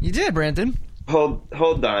 Yeah, you did, Brandon. Hold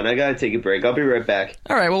on. I gotta take a break. I'll be right back.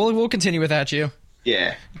 All right, well, we'll continue without you.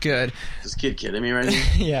 Yeah. Good. Is this kid kidding me right now?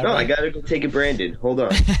 Yeah. No, right. I gotta go take a Brandon. Hold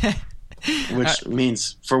on. Which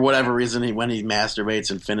means, for whatever reason, when he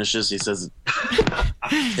masturbates and finishes, he says,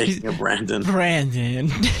 "I'm taking a Brandon."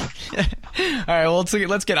 Brandon. All right, well,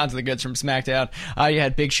 let's get on to the goods from SmackDown. You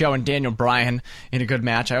had Big Show and Daniel Bryan in a good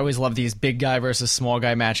match. I always love these big guy versus small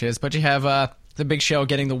guy matches, but you have the Big Show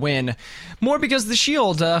getting the win. More because the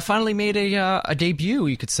Shield finally made a debut,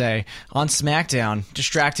 you could say, on SmackDown,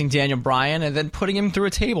 distracting Daniel Bryan and then putting him through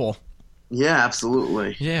a table. Yeah,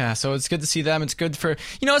 absolutely. Yeah, so it's good to see them. It's good for,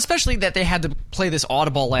 especially that they had to play this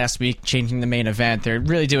audible last week, changing the main event. They're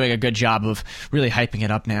really doing a good job of really hyping it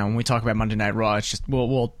up now. When we talk about Monday Night Raw, it's just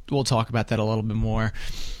we'll talk about that a little bit more.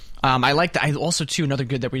 I also too, another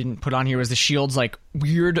good that we didn't put on here was the Shield's like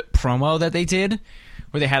weird promo that they did,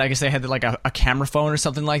 where they had like a camera phone or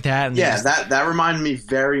something like that. And yeah, that reminded me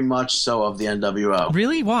very much so of the NWO.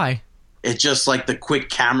 Really? Why? It's just like the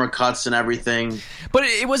quick camera cuts and everything. But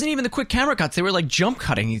it wasn't even the quick camera cuts. They were like jump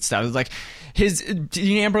cutting and stuff. It was like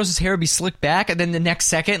Dean Ambrose's hair would be slicked back, and then the next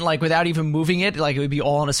second, like without even moving it, like it would be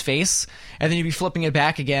all on his face, and then he'd be flipping it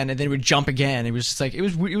back again, and then it would jump again. It was just like it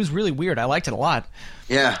was really weird. I liked it a lot.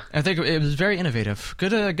 Yeah, I think it was very innovative.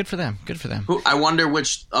 Good for them. Good for them. I wonder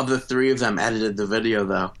which of the three of them edited the video,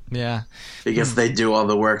 though. Yeah, because they do all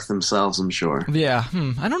the work themselves, I'm sure. Yeah,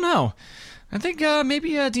 I don't know. I think maybe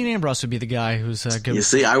Dean Ambrose would be the guy who's good. You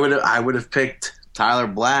see, I would have picked Tyler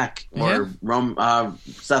Black or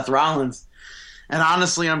Seth Rollins, and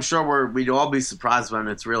honestly, I'm sure we'd all be surprised when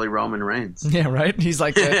it's really Roman Reigns. Yeah, right. He's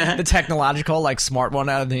like the technological, like smart one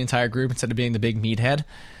out of the entire group instead of being the big meathead.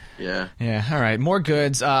 Yeah. Yeah. All right. More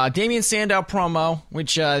goods. Damian Sandow promo,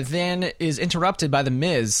 which then is interrupted by The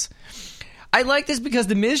Miz. I like this because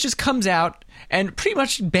The Miz just comes out and pretty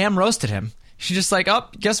much bam roasted him. She's just like, oh,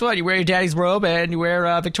 guess what? You wear your daddy's robe and you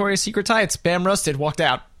wear Victoria's Secret tights. Bam, roasted. Walked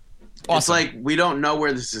out. Awesome. It's like we don't know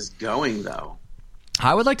where this is going, though.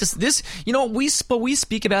 I would like to this. We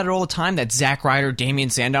speak about it all the time. That Zack Ryder, Damian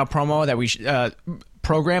Sandow promo that we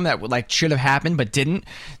program that should have happened but didn't.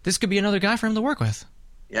 This could be another guy for him to work with.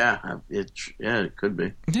 Yeah, it could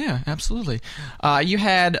be. Yeah, absolutely. You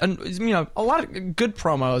had a lot of good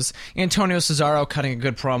promos. Antonio Cesaro cutting a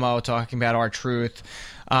good promo talking about R-Truth,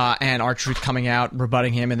 and R-Truth coming out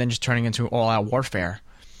rebutting him, and then just turning into all-out warfare.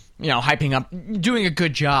 Hyping up, doing a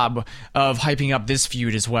good job of hyping up this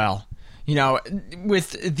feud as well.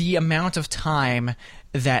 With the amount of time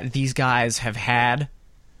that these guys have had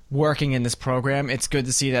working in this program, it's good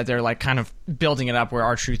to see that they're kind of building it up where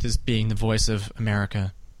R-Truth is being the voice of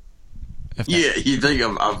America. Yeah, you think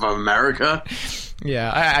of America?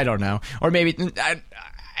 Yeah, I don't know. Or maybe I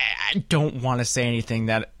don't want to say anything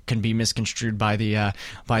that can be misconstrued by the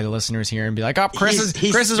listeners here and be like, oh, Chris is a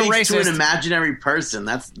racist. To an imaginary person.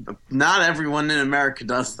 That's not everyone in America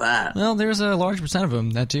does that. Well, there's a large percent of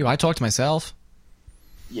them that do. I talk to myself.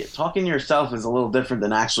 Yeah, talking to yourself is a little different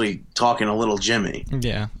than actually talking to Little Jimmy.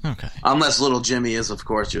 Yeah, okay. Unless Little Jimmy is, of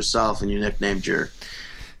course, yourself, and you nicknamed your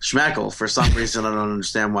schmeckle. For some reason, I don't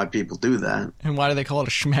understand why people do that. And why do they call it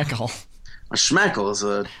a schmeckle? A schmeckle is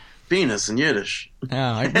a penis in Yiddish.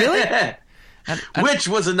 Oh, really? Which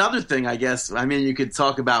was another thing, I guess. I mean, you could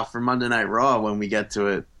talk about for Monday Night Raw when we get to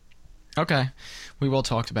it. Okay. We will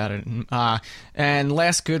talk about it. And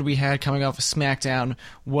last good we had coming off of SmackDown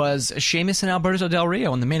was Sheamus and Alberto Del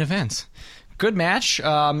Rio in the main event. Good match.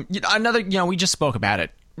 Another, we just spoke about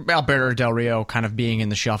it. Alberto Del Rio kind of being in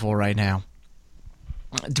the shuffle right now.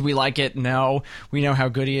 Do we like it? No. We know how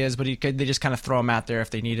good he is, but they just kind of throw him out there if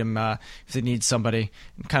they need him, if they need somebody.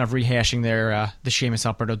 Kind of rehashing the Sheamus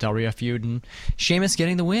Alberto Del Rio feud, and Sheamus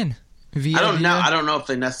getting the win. I don't know if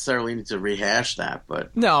they necessarily need to rehash that,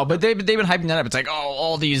 but no, but they've been hyping that up. It's like,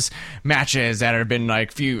 all these matches that have been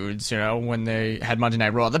like feuds, when they had Monday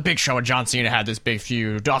Night Raw, the Big Show and John Cena had this big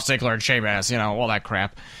feud, Dolph Ziggler and Sheamus, all that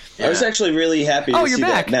crap. Yeah. I was actually really happy to see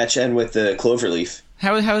that match end with the Cloverleaf.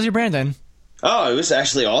 How was your Brandon? Oh, it was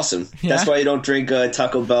actually awesome. Yeah? That's why you don't drink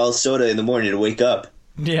Taco Bell soda in the morning to wake up.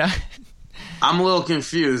 Yeah. I'm a little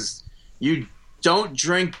confused. You don't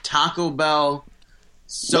drink Taco Bell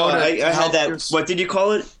soda? No, I had that. What did you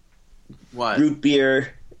call it? What? Root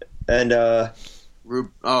beer and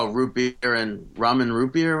root beer and rum and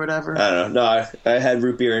root beer or whatever? I don't know. No, I had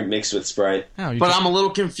root beer mixed with Sprite. Oh, but I'm a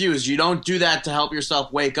little confused. You don't do that to help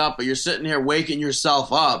yourself wake up, but you're sitting here waking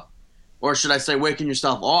yourself up, or should I say waking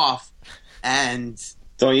yourself off, and...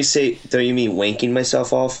 Don't you mean wanking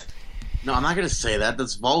myself off? No, I'm not going to say that.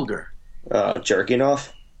 That's vulgar. Jerking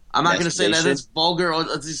off? I'm not going to say that. That's vulgar.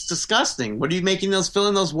 It's disgusting. What are you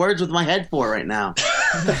filling those words with my head for right now?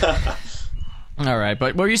 All right,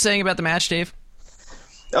 but what were you saying about the match, Dave?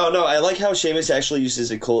 Oh, no, I like how Sheamus actually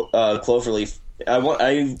uses a cloverleaf.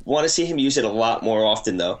 I want to see him use it a lot more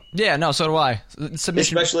often, though. Yeah, no, so do I.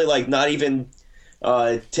 Submission. Especially, not even...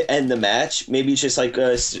 to end the match, maybe just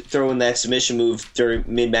throw in that submission move during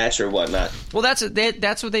mid-match or whatnot. Well, that's what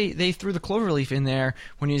they threw the cloverleaf in there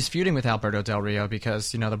when he was feuding with Alberto Del Rio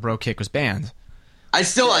because the bro kick was banned. I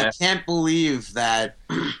can't believe that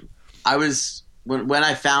when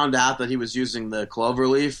I found out that he was using the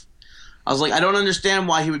cloverleaf, I was like, I don't understand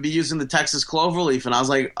why he would be using the Texas cloverleaf, and I was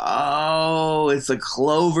like, oh, it's a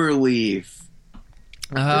cloverleaf.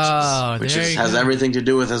 Which has everything to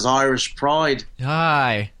do with his Irish pride.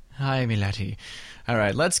 Hi, Milady. All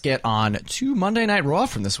right, let's get on to Monday Night Raw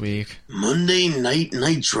from this week. Monday Night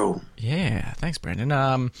Nitro. Yeah, thanks,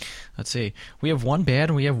 Brandon. Let's see. We have one bad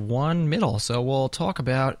and we have one middle, so we'll talk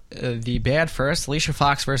about the bad first. Alicia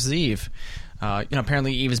Fox versus Eve.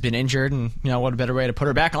 Apparently Eve has been injured, and what a better way to put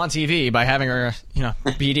her back on TV by having her,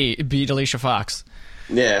 beat Alicia Fox.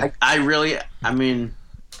 Yeah, I mean.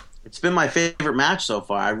 It's been my favorite match so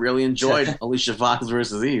far. I really enjoyed Alicia Fox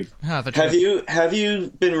versus Eve. Have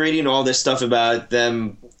you been reading all this stuff about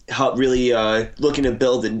them really looking to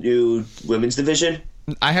build a new women's division?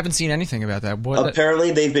 I haven't seen anything about that.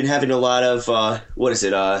 Apparently, they've been having a lot of the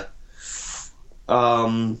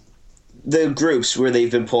groups where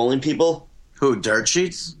they've been polling people. Who, Dirt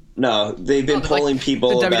Sheets? No, they've been polling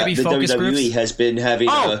people the about the WWE groups? has been having.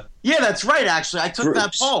 Yeah, that's right. Actually, I took groups.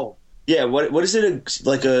 that poll. Yeah, what is it?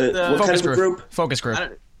 What kind of a group? Focus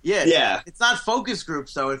group. Yeah. It's not focus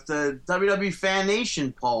groups, though. It's the WWE Fan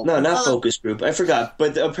Nation poll. No, not focus group. I forgot.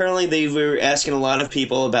 But apparently they were asking a lot of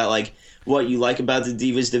people about, what you like about the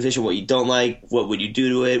Divas division, what you don't like, what would you do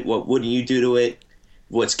to it, what wouldn't you do to it,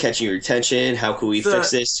 what's catching your attention, how can we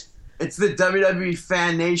fix this? It's the WWE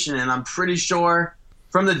Fan Nation, and I'm pretty sure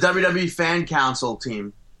from the WWE Fan Council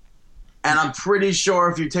team. And I'm pretty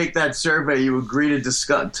sure if you take that survey, you agree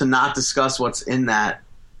to not discuss what's in that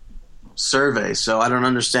survey, so I don't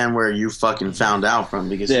understand where you fucking found out from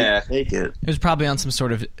because you didn't take it. It was probably on some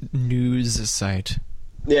sort of news site.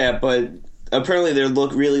 Yeah, but apparently they're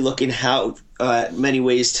really looking how many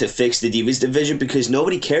ways to fix the Divas division because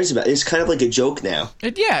nobody cares about it. It's kind of like a joke now.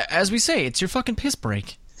 Yeah, as we say, it's your fucking piss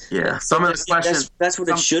break. Yeah, some of the questions. That's what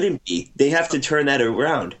it shouldn't be. They have to turn that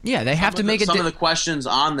around. Yeah, they have to make it. Some of the questions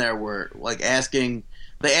on there were like asking.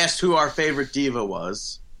 They asked who our favorite diva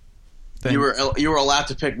was. You were allowed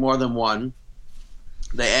to pick more than one.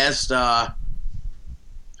 They asked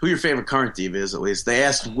who your favorite current diva is. At least they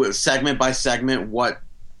asked segment by segment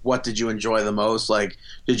what did you enjoy the most? Like,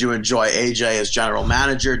 did you enjoy AJ as general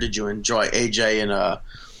manager? Did you enjoy AJ in a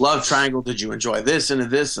love triangle? Did you enjoy this and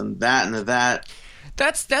that and that?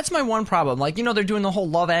 That's my one problem. Like, they're doing the whole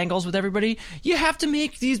love angles with everybody. You have to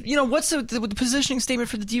make these, what's the positioning statement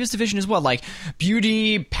for the Divas division is what? Like,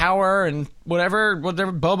 beauty, power, and whatever,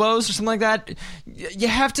 bobos or something like that. You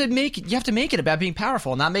have to make it about being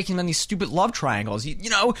powerful, not making them these stupid love triangles.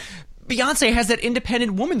 Beyonce has that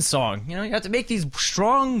independent woman song. You have to make these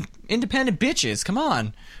strong, independent bitches. Come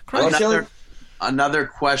on. Another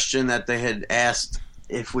question that they had asked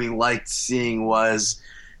if we liked seeing was,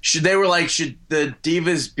 should the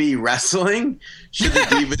divas be wrestling? Should the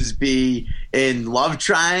divas be in love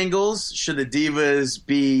triangles? Should the divas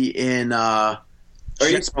be in Are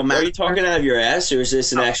you talking out of your ass, or is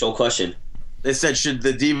this an actual question? They said, should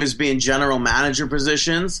the divas be in general manager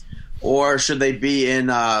positions, or should they be in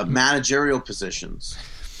managerial positions?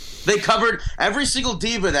 They covered every single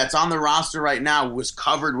diva that's on the roster right now was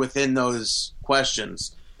covered within those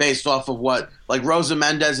questions based off of what, like Rosa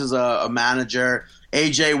Mendez is a manager.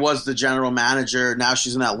 AJ was the general manager. Now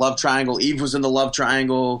she's in that love triangle. Eve was in the love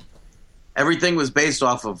triangle. Everything was based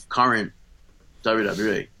off of current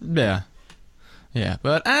WWE. Yeah,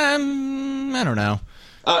 but I don't know.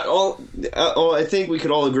 I think we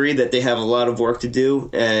could all agree that they have a lot of work to do,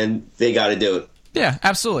 and they got to do it. Yeah,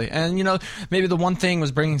 absolutely. And, maybe the one thing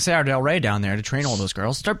was bringing Sarah Del Rey down there to train all those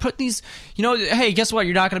girls. Start putting these, hey, guess what?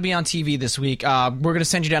 You're not going to be on TV this week. We're going to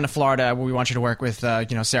send you down to Florida where we want you to work with,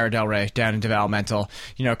 Sarah Del Rey down in developmental,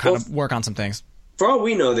 of work on some things. For all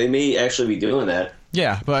we know, they may actually be doing that.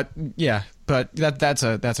 Yeah, but that's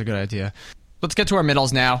a good idea. Let's get to our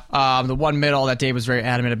middles now. The one middle that Dave was very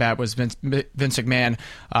adamant about was Vince McMahon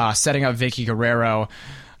setting up Vicky Guerrero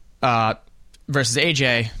versus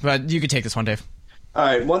AJ. But you could take this one, Dave. All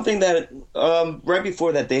right, one thing that right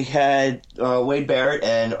before that they had Wade Barrett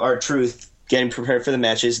and R-Truth getting prepared for the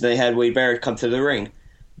matches. They had Wade Barrett come to the ring.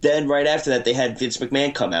 Then right after that they had Vince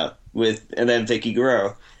McMahon come out and then Vicky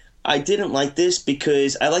Guerrero. I didn't like this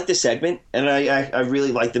because I like the segment and I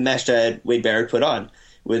really liked the match that Wade Barrett put on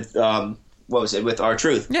with with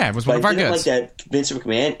R-Truth. Yeah, it was one of our goods. I didn't like that Vince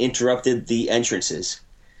McMahon interrupted the entrances.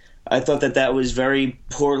 I thought that was very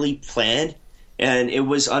poorly planned. And it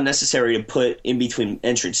was unnecessary to put in between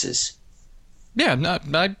entrances. Yeah,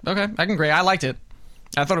 okay, I can agree. I liked it.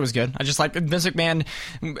 I thought it was good. I just like Vince McMahon.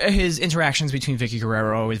 His interactions between Vicky Guerrero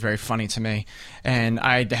are always very funny to me, and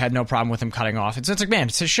I had no problem with him cutting off. It's Vince McMahon.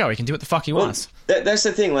 It's his show. He can do what the fuck he wants. That's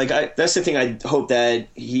the thing. That's the thing. I hope that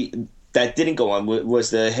that didn't go on. Was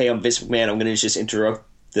the hey, I'm Vince McMahon. I'm going to just interrupt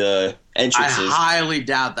the entrances. I highly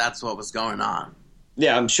doubt that's what was going on.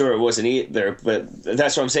 Yeah, I'm sure it wasn't either, but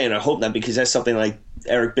that's what I'm saying. I hope not, because that's something like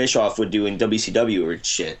Eric Bischoff would do in WCW or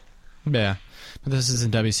shit. Yeah, but this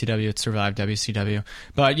isn't WCW. It survived WCW.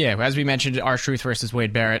 But yeah, as we mentioned, R-Truth versus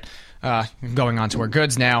Wade Barrett, going on to our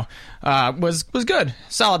goods now, was good.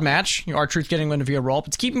 Solid match. R-Truth getting win via roll.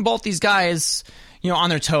 It's keeping both these guys, on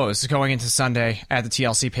their toes going into Sunday at the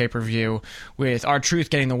TLC pay-per-view with R-Truth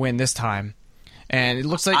getting the win this time. And it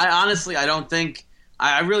looks like...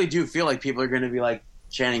 I really do feel like people are going to be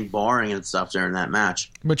chanting boring and stuff during that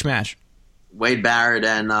match. Which match? Wade Barrett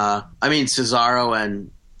and Cesaro and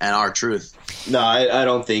R-Truth. No, I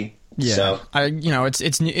don't think so.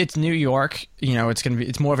 It's New York.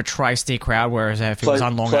 It's more of a tri-state crowd. Whereas if it was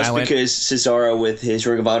on Long Island, because Cesaro with his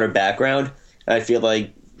Ring of Honor background, I feel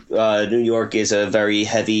like New York is a very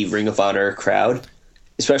heavy Ring of Honor crowd.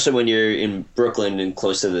 Especially when you're in Brooklyn and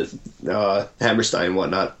close to the Hammerstein and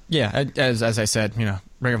whatnot. Yeah, as I said,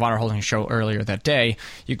 Ring of Honor holding a show earlier that day,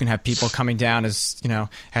 you can have people coming down as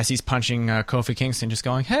he's punching Kofi Kingston, just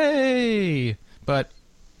going, hey! But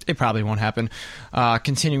it probably won't happen.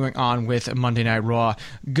 Continuing on with Monday Night Raw.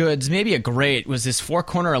 Goods, maybe a great, was this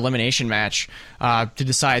 4-corner elimination match to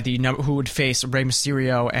decide who would face Rey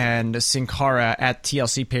Mysterio and Sin Cara at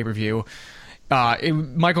TLC pay-per-view.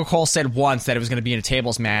 Michael Cole said once that it was going to be in a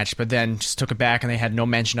tables match, but then just took it back and they had no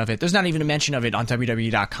mention of it. There's not even a mention of it on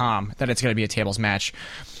WWE.com that it's going to be a tables match.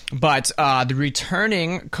 But the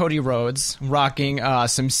returning Cody Rhodes rocking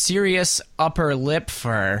some serious upper lip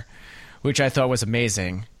fur, which I thought was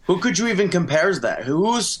amazing. Who could you even compare that?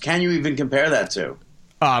 Who's can you even compare that to?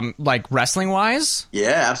 Like wrestling wise?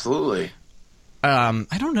 Yeah, absolutely. I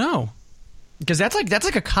don't know, because that's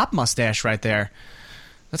like a cop mustache right there.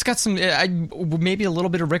 That's got some maybe a little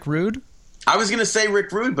bit of Rick Rude. I was gonna say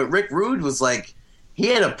Rick Rude, but Rick Rude was like he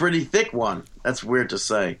had a pretty thick one. That's weird to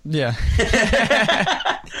say. Yeah.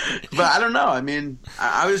 But I don't know. I mean,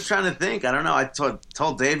 I was trying to think. I don't know. I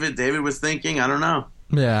told David. David was thinking. I don't know.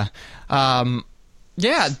 Yeah.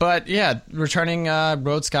 Returning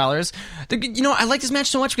Rhodes Scholars. I like this match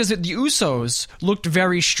so much because the Usos looked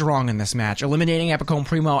very strong in this match, eliminating Epico and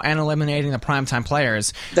Primo and eliminating the Primetime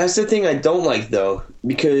Players. That's the thing I don't like, though,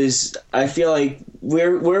 because I feel like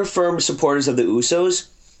we're firm supporters of the Usos,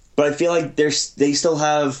 but I feel like they still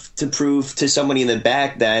have to prove to somebody in the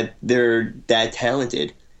back that they're that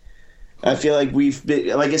talented. I feel like we've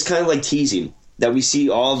been, like, it's kind of like teasing that we see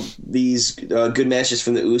all these good matches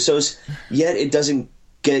from the Usos, yet it doesn't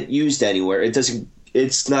get used anywhere.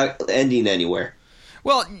 It's not ending anywhere.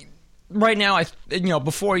 Well, right now,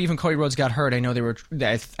 before even Cody Rhodes got hurt, I know they were.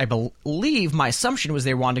 I believe my assumption was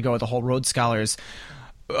they wanted to go with the whole Rhodes Scholars,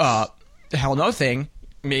 Hell No thing.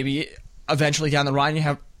 Maybe eventually down the line you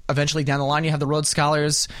have the Rhodes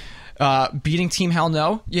Scholars beating Team Hell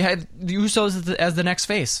No. You had the Usos as the next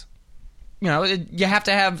face. You have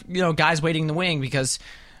to have guys waiting in the wing, because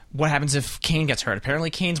what happens if Kane gets hurt? Apparently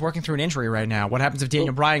Kane's working through an injury right now. What happens if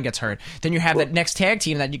Daniel Bryan gets hurt? Then you have that next tag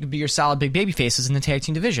team that you could be your solid big baby faces in the tag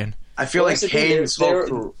team division. I feel like Kane spoke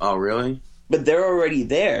through. Oh, really? But they're already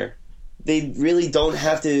there. They really don't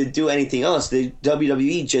have to do anything else. The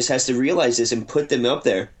WWE just has to realize this and put them up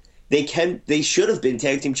there. They should have been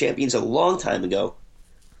tag team champions a long time ago.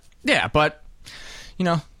 Yeah, but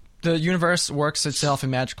the universe works itself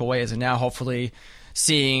in magical ways, and now hopefully,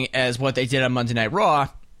 seeing as what they did on Monday Night Raw,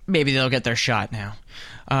 maybe they'll get their shot now.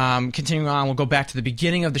 Continuing on, we'll go back to the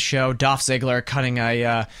beginning of the show. Dolph Ziggler cutting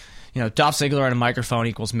Dolph Ziggler on a microphone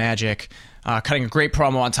equals magic. Cutting a great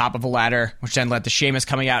promo on top of a ladder, which then led to Sheamus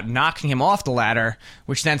coming out and knocking him off the ladder,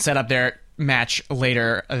 which then set up their match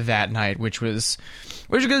later that night, which was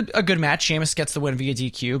a good match. Sheamus gets the win via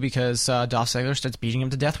DQ because Dolph Ziggler starts beating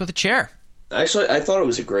him to death with a chair. Actually, I thought it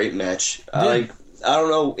was a great match. Yeah. I don't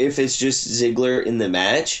know if it's just Ziggler in the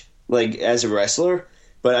match, like as a wrestler,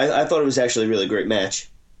 but I thought it was actually a really great match.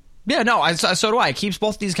 Yeah, no, so do I. It keeps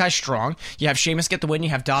both these guys strong. You have Sheamus get the win. You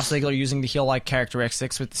have Dolph Ziggler using the heel-like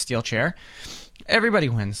characteristics with the steel chair. Everybody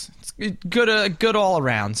wins. It's good all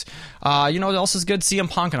around. What else is good? CM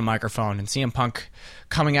Punk on a microphone, and CM Punk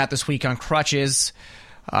coming out this week on crutches,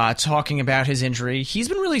 talking about his injury. He's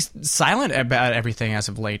been really silent about everything as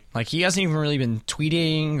of late. Like, he hasn't even really been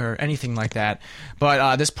tweeting or anything like that.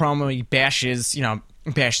 But this promo, he bashes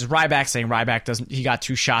Ryback, saying he got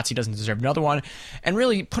 2 shots, he doesn't deserve another one, and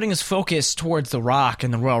really putting his focus towards The Rock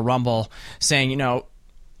and the Royal Rumble, saying,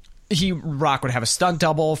 Rock would have a stunt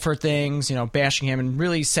double for things, bashing him and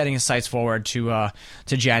really setting his sights forward to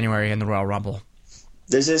January in the Royal Rumble.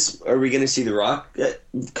 Are we going to see The Rock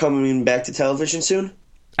coming back to television soon?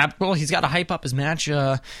 Well, he's got to hype up his match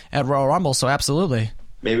at Royal Rumble, so absolutely.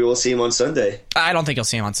 Maybe we'll see him on Sunday. I don't think you'll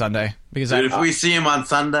see him on Sunday, because if we see him on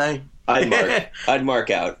Sunday, I'd mark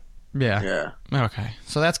out. Yeah. Okay.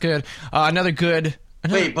 So that's good. Another good.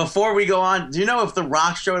 Wait, before we go on, do you know if The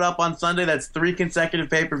Rock showed up on Sunday? That's 3 consecutive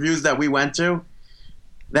pay-per-views that we went to.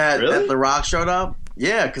 That The Rock showed up.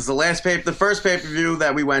 Yeah, because the first pay-per-view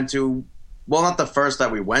that we went to, well, not the first that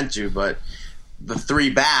we went to, but the 3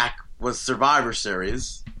 back was Survivor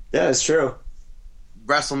Series. Yeah, it's true.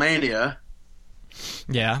 WrestleMania.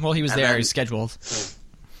 Yeah, well, he was there. He's scheduled.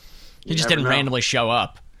 He just didn't randomly show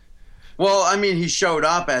up. Well, I mean, he showed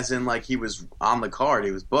up as in, like, he was on the card.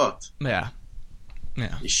 He was booked. Yeah.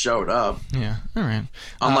 He showed up. Yeah, all right.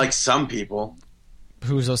 Unlike some people.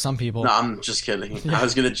 Who's those some people? No, I'm just kidding. Yeah. I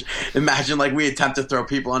was going to imagine, like, we attempt to throw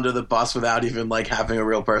people under the bus without even, like, having a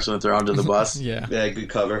real person to throw under the bus. Yeah, good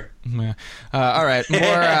cover. Yeah. All right,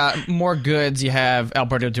 more goods. You have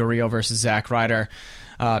Alberto Del Rio versus Zack Ryder.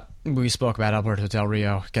 We spoke about Alberto Del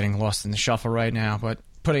Rio getting lost in the shuffle right now, but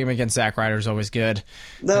putting him against Zack Ryder is always good.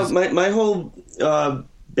 No, my whole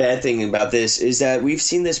bad thing about this is that we've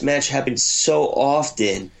seen this match happen so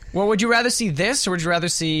often. Well, would you rather see this, or would you rather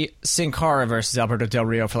see Sin Cara versus Alberto Del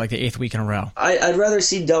Rio for like the 8th week in a row? I'd rather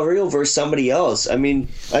see Del Rio versus somebody else. I mean,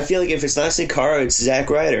 I feel like if it's not Sin Cara, it's Zack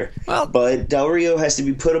Ryder. Well, but Del Rio has to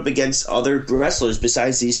be put up against other wrestlers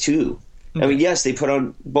besides these two. I mean, yes, they put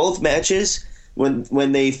on both matches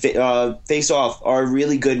when they face off are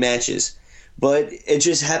really good matches, but it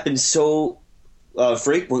just happens so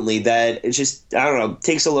frequently that it just, I don't know,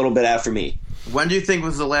 takes a little bit out for me. When do you think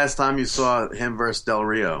was the last time you saw him versus Del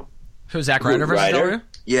Rio? Who's Zack Ryder versus Del Rio?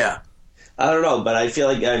 Yeah. I don't know, but I feel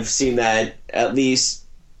like I've seen that at least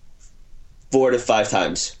 4 to 5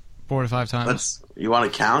 times. 4 to 5 times. You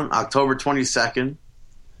want to count? October 22nd.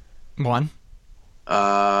 1.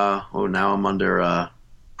 Uh, now I'm under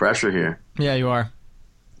pressure here. Yeah, you are.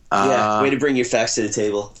 Yeah, way to bring your facts to the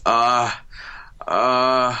table. And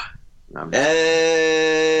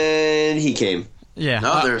he came. Yeah.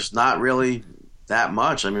 No, there's not really that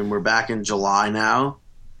much. I mean, we're back in July now.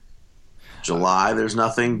 July, there's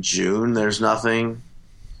nothing. June, there's nothing.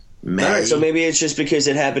 May. All right, so maybe it's just because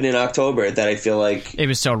it happened in October that I feel like it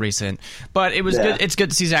was so recent. But it was good. It's good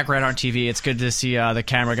to see Zack Ryder on TV. It's good to see the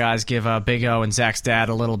camera guys give Big O and Zach's dad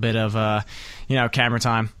a little bit of camera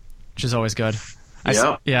time, which is always good.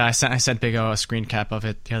 I sent Big O a screen cap of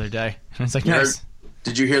it the other day, and it's like nice.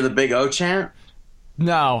 Did you hear the Big O chant?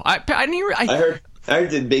 No, I didn't hear. I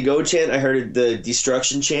heard the Big O chant. I heard the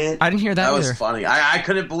Destruction chant. I didn't hear that either. Was funny. I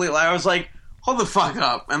couldn't believe. I was like, hold the fuck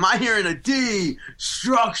up. Am I hearing a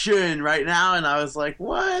destruction right now? And I was like,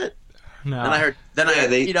 what? No. And I heard PWS.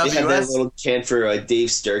 They had that little chant for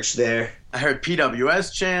Dave Sturch there. I heard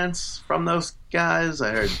PWS chants from those guys.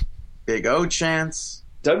 I heard Big O chants.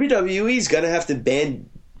 WWE's going to have to ban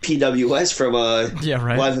PWS from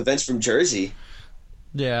live events from Jersey.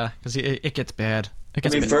 Yeah, because it gets bad.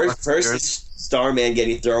 First it's Starman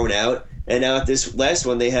getting thrown out, and now at this last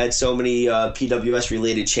one they had so many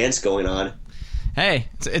PWS-related chants going on. Hey,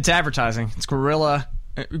 it's advertising. It's guerrilla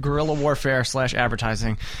warfare /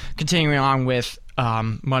 advertising. Continuing on with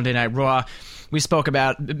Monday Night Raw, we spoke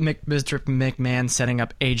about Mr. McMahon setting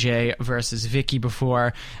up AJ versus Vicky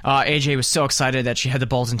before. AJ was so excited that she had to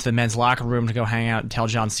bolt into the men's locker room to go hang out and tell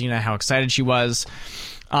John Cena how excited she was.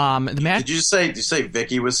 The match. Did you say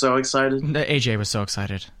Vicky was so excited? AJ was so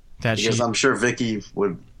excited because I'm sure Vicky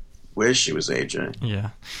would wish she was AJ.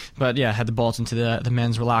 Yeah, but had to bolt into the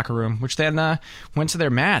men's locker room, which then went to their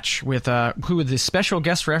match with who the special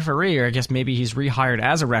guest referee, or I guess maybe he's rehired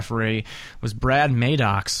as a referee, was Brad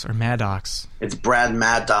Maddox or Maddox. It's Brad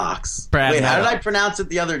Maddox. How did I pronounce it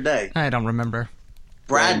the other day? I don't remember.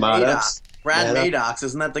 Brad Maddox. Brad Maddox.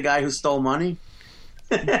 Isn't that the guy who stole money?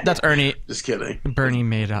 That's Ernie. Just kidding. Bernie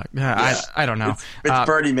Madoff. I don't know. It's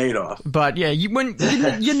Bernie Madoff. But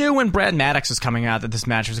you knew when Brad Maddox was coming out that this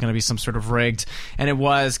match was going to be some sort of rigged, and it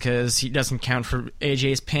was, because he doesn't count for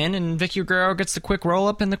AJ's pin, and Vicky Guerrero gets the quick roll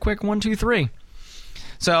up and the quick 1, 2, 3.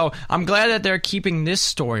 So I'm glad that they're keeping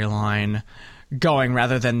this storyline going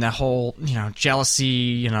rather than the whole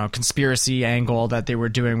jealousy conspiracy angle that they were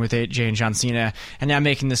doing with AJ and John Cena, and now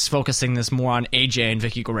focusing this more on AJ and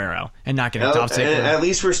Vicky Guerrero and not getting Dolph Ziggler. At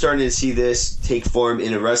least we're starting to see this take form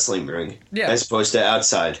in a wrestling ring as opposed to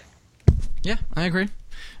outside. Yeah, I agree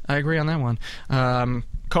on that one.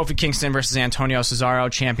 Kofi Kingston versus Antonio Cesaro,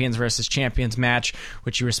 champions versus champions match,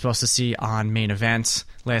 which you were supposed to see on Main Event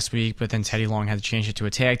last week, but then Teddy Long had to change it to a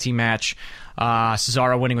tag team match.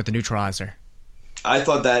 Cesaro winning with the neutralizer. I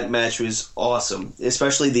thought that match was awesome,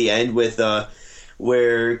 especially the end with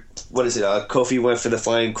where Kofi went for the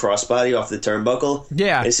flying crossbody off the turnbuckle.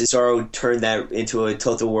 Yeah, and Cesaro turned that into a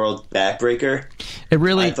Total World backbreaker.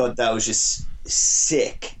 I thought that was just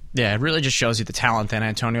sick. Yeah, it really just shows you the talent that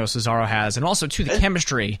Antonio Cesaro has, and also the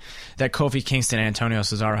chemistry that Kofi Kingston and Antonio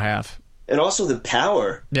Cesaro have, and also the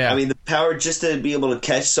power. Yeah, I mean the power just to be able to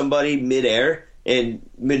catch somebody midair and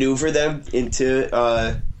maneuver them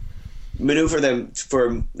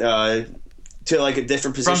from to like a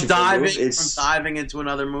different position from diving into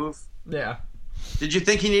another move. Yeah. Did you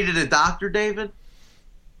think he needed a doctor, David?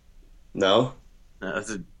 No.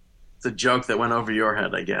 It's a joke that went over your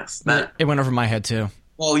head, I guess. It went over my head too.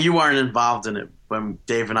 Well, you weren't involved in it when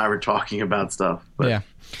Dave and I were talking about stuff. But yeah.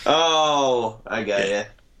 Oh, I got you.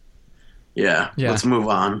 Yeah. Let's move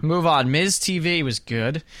on. Miz TV was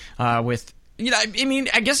good with.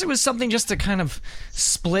 I guess it was something just to kind of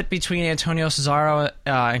split between Antonio Cesaro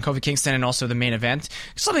and Kofi Kingston, and also the main event.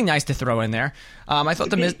 Something nice to throw in there. I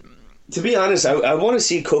thought Miz. To be honest, I want to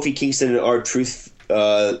see Kofi Kingston and R-Truth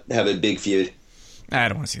have a big feud. I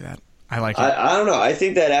don't want to see that. I like it. I don't know. I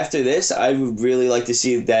think that after this, I would really like to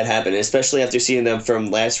see that happen, especially after seeing them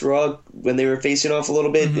from last Raw when they were facing off a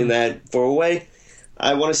little bit in that 4-way.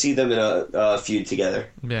 I want to see them in a feud together.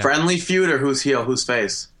 Yeah. Friendly feud, or who's heel, who's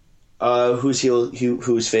face? Who's heel,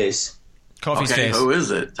 who's face? Kofi's face. Who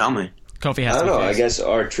is it? Tell me. Kofi has I to don't be know. face. I guess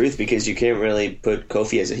R-Truth, because you can't really put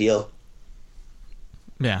Kofi as a heel.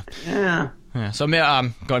 Yeah. Yeah. Yeah. So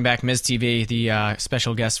going back, Miz TV, the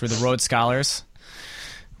special guests were the Rhodes Scholars,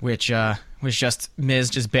 which was just Miz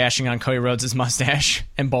just bashing on Cody Rhodes' mustache,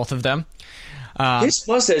 and both of them. His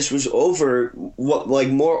mustache was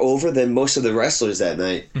more over than most of the wrestlers that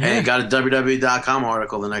night. Hey, I got a WWE.com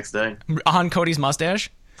article the next day. On Cody's mustache?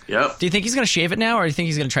 Yep. Do you think he's going to shave it now, or do you think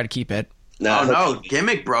he's going to try to keep it? No,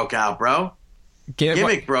 gimmick broke out, bro.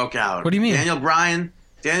 Gimmick broke out. What do you mean? Daniel Bryan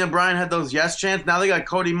had those yes chants. Now they got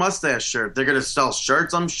Cody mustache shirt. They're going to sell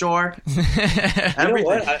shirts, I'm sure. You know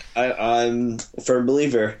what? I'm a firm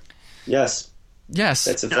believer. Yes.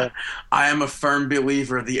 That's a fact. I am a firm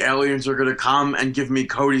believer the aliens are going to come and give me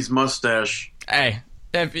Cody's mustache. Hey,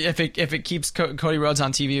 if it keeps Cody Rhodes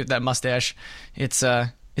on TV with that mustache, it's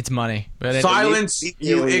money. But Silence,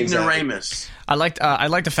 you ignoramus. I like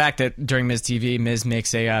the fact that during Miz TV, Miz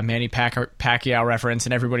makes a Manny Pacquiao reference,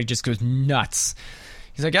 and everybody just goes nuts.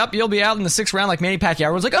 He's like, "Yep, you'll be out in the 6th round like Manny Pacquiao."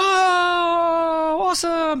 Everyone's like, "Oh,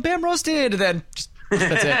 awesome, bam roasted." And then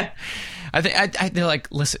that's it. I think they're like,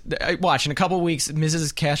 listen, watch in a couple of weeks,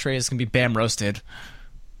 Miz's catchphrase is gonna be "bam roasted."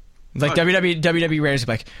 Like WWE Raiders,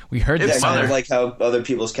 like, we heard this. Kind of like how other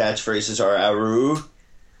people's catchphrases are "Aru."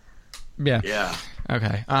 Yeah.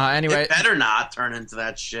 Okay. Anyway, it better not turn into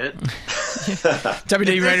that shit. WWE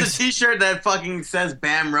Raiders. There's a T-shirt that fucking says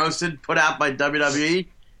 "bam roasted" put out by WWE.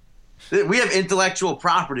 We have intellectual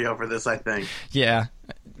property over this, I think. Yeah,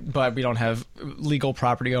 but we don't have legal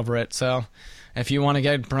property over it. So, if you want to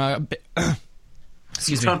get,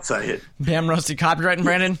 excuse me, don't say it. Bam roasted copyright,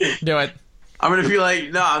 Brandon, do it. I'm gonna be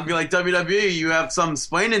like WWE. You have some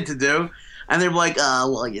explaining to do, and they're like,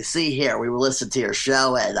 well, you see here, we listened to your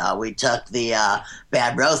show and we took the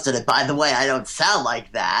bam roasted. And by the way, I don't sound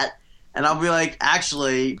like that. And I'll be like,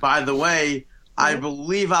 actually, by the way, I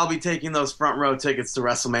believe I'll be taking those front row tickets to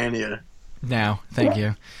WrestleMania. No, thank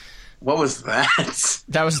you. What was that?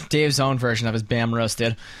 That was Dave's own version of his bam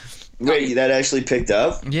roasted. Wait, that actually picked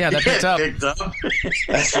up? Yeah, that picked up.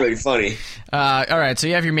 That's pretty funny. All right, so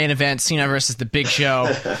you have your main event, Cena versus The Big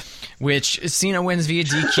Show, which Cena wins via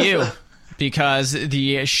DQ because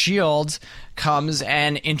the Shield comes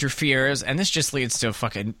and interferes, and this just leads to a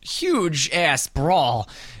fucking huge-ass brawl.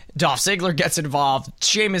 Dolph Ziggler gets involved,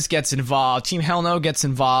 Sheamus gets involved, Team Hell No gets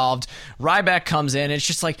involved, Ryback comes in, and it's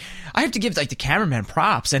just like, I have to give like the cameraman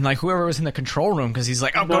props and like whoever was in the control room, because he's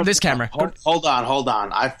like, oh, go to this camera. Hold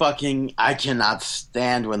on. I cannot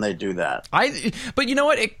stand when they do that. But you know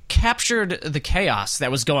what? It captured the chaos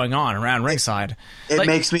that was going on around ringside. It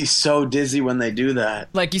makes me so dizzy when they do that.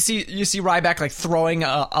 Like you see Ryback like throwing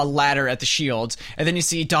a ladder at the Shield, and then you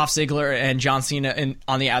see Dolph Ziggler and John Cena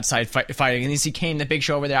on the outside fighting, and you see Kane, the Big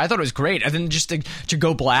Show over there. I thought it was great. And then just to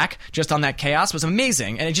go black just on that chaos was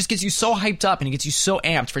amazing. And it just gets you so hyped up and it gets you so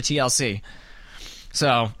amped for TLC.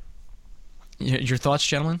 So, your thoughts,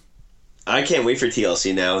 gentlemen? I can't wait for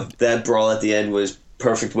TLC now. That brawl at the end was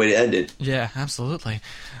perfect way to end it. Yeah, absolutely.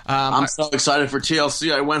 I'm so excited for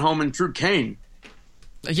TLC. I went home and drew Kane.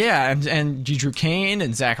 Yeah, and you drew Kane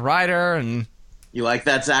and Zack Ryder. And you like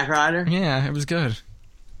that, Zack Ryder? Yeah, it was good.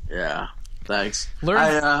 Yeah. Thanks.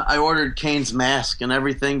 I ordered Kane's mask and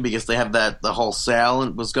everything because they have the whole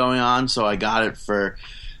sale was going on, so I got it for,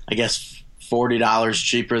 I guess, $40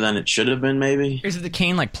 cheaper than it should have been, maybe. Is it the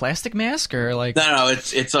Kane like plastic mask or like? No,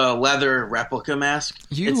 it's a leather replica mask.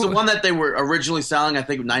 It's the one that they were originally selling, I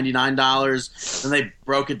think, $99. Then they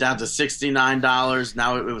broke it down to $69.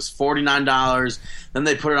 Now it was $49. Then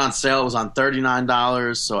they put it on sale. It was on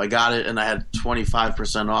 $39. So I got it, and I had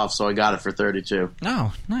 25% off. So I got it for $32.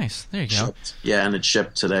 Oh, nice. There you go. Shipped. Yeah, and it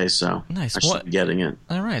shipped today. So nice. I should be getting it.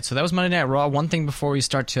 All right. So that was Monday Night Raw. One thing before we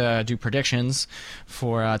start to do predictions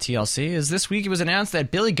for TLC is this week it was announced that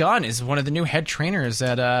Billy Gunn is one of the new head trainers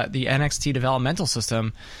at the NXT developmental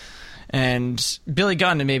system, and Billy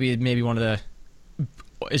Gunn maybe one of the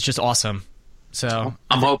is just awesome. So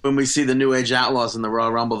I'm hoping we see the New Age Outlaws in the Royal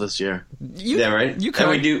Rumble this year. Yeah, right. You could.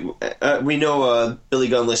 And we do. We know Billy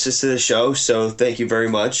Gunn listens to the show, so thank you very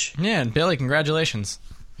much. Yeah, and Billy, congratulations.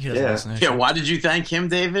 Yeah. Why did you thank him,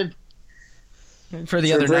 David? For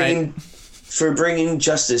night. For bringing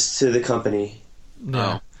justice to the company.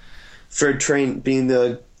 No. For being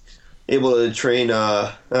able to train.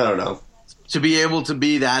 I don't know. To be able to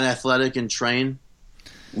be that athletic and train.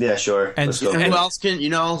 Yeah, sure. And who else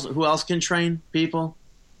can train people?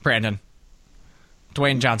 Brandon.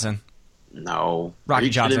 Dwayne Johnson. No. Rocky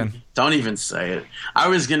Johnson. Don't even say it. I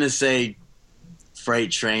was going to say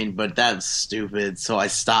Freight Train, but that's stupid, so I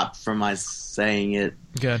stopped from my saying it.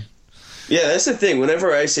 Good. Yeah, that's the thing.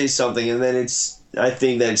 Whenever I say something and then it's I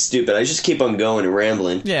think that's stupid. I just keep on going and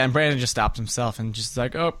rambling. Yeah, and Brandon just stopped himself and just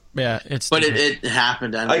like, oh, yeah, it's But stupid. it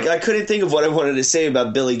happened. Anyway. I couldn't think of what I wanted to say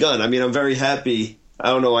about Billy Gunn. I mean, I'm very happy. I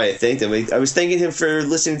don't know why I thanked him. I was thanking him for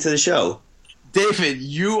listening to the show. David,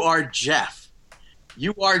 you are Jeff.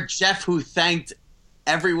 You are Jeff who thanked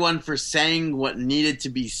everyone for saying what needed to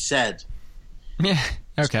be said. Yeah,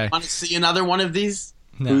 okay. Want to see another one of these?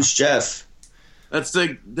 No. Who's Jeff? That's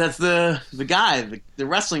the guy, the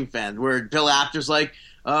wrestling fan, where Bill Apter's like,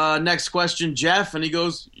 next question, Jeff, and he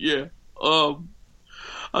goes, yeah,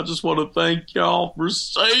 I just want to thank y'all for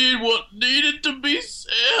saying what needed to be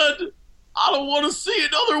said. I don't want to see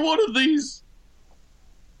another one of these.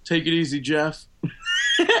 Take it easy, Jeff.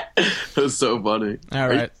 That's so funny. All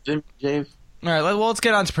right. Dave? All right, well, let's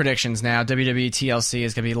get on to predictions now. WWE TLC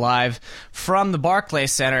is going to be live from the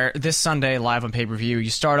Barclays Center this Sunday, live on pay-per-view.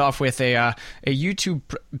 You start off with a YouTube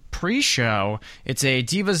pre-show. It's a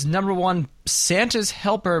Divas #1 Santa's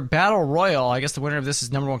Helper Battle Royal. I guess the winner of this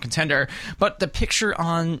is #1 contender. But the picture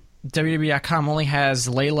on WWE.com only has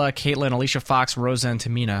Layla, Caitlyn, Alicia Fox, Rosa, and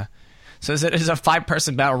Tamina. So is it a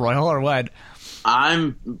 5-person Battle Royal or what?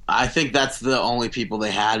 I think that's the only people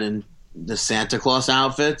they had in the Santa Claus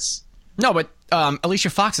outfits. No, but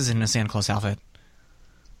Alicia Fox is in a Santa Claus outfit.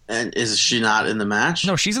 And is she not in the match?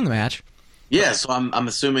 No, she's in the match. Yeah, so I'm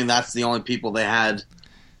assuming that's the only people they had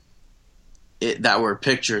that were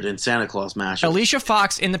pictured in Santa Claus matches. Alicia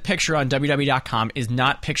Fox in the picture on WWE.com is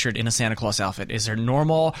not pictured in a Santa Claus outfit. Is her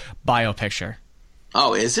normal bio picture.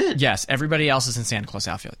 Oh, is it? Yes, everybody else is in Santa Claus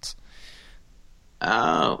outfits.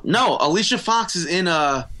 No, Alicia Fox is in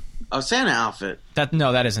a Santa outfit.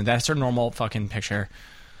 That isn't. That's her normal fucking picture.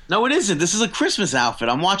 No, it isn't. This is a Christmas outfit.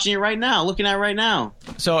 I'm watching it right now, looking at it right now.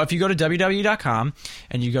 So if you go to WWE.com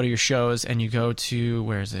and you go to your shows and you go to,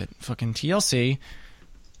 where is it? Fucking TLC.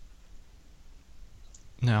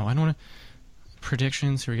 No, I don't want to.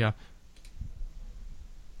 Predictions. Here we go.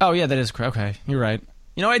 Oh, yeah, that is correct. Okay, you're right.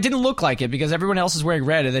 You know, it didn't look like it because everyone else is wearing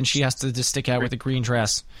red and then she has to just stick out with a green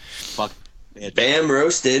dress. Fuck. Bam,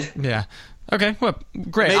 roasted. Yeah. Okay, well,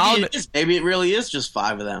 great. Maybe it really is just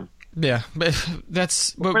 5 of them. Yeah, but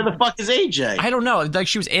that's... Where the fuck is AJ? I don't know. Like,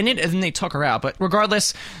 she was in it, and then they took her out. But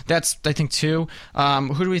regardless, that's, I think, 2.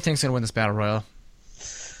 Who do we think is going to win this Battle Royal?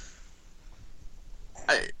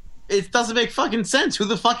 It doesn't make fucking sense. Who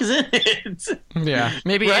the fuck is in it? Yeah.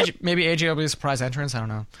 Maybe Right? maybe AJ will be a surprise entrance. I don't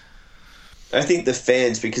know. I think the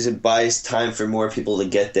fans, because it buys time for more people to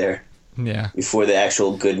get there. Yeah. Before the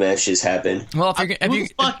actual good matches happen. Well,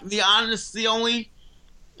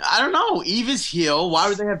 I don't know. Eve is heel. Why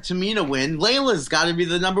would they have Tamina win? Layla's got to be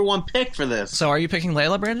the #1 pick for this. So are you picking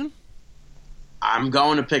Layla, Brandon? I'm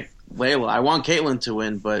going to pick Layla. I want Caitlyn to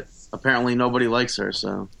win, but apparently nobody likes her,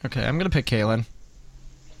 so... Okay, I'm going to pick Caitlyn.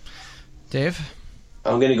 Dave?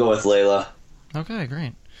 I'm going to go with Layla. Okay,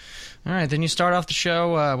 great. All right, then you start off the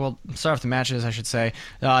show. Start off the matches, I should say.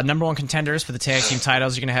 #1 contenders for the tag team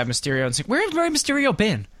titles. You're going to have Mysterio and... Where has Rey Mysterio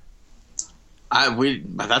been?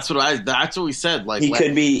 That's what we said. Like he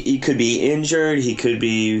could be injured. He could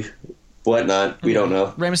be whatnot. We don't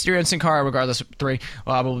know. Rey Mysterio and Sin Cara, regardless of 3,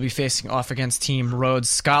 will be facing off against Team Rhodes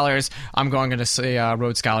Scholars. I'm going to say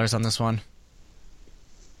Rhodes Scholars on this one.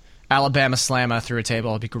 Alabama Slammer through a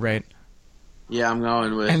table. It'd be great. Yeah, I'm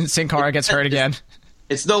going with... And Sin Cara gets hurt again.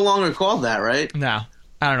 It's no longer called that, right? No.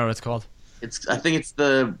 I don't know what it's called. I think it's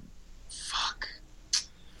the... Fuck.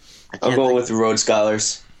 I'm going with the Rhodes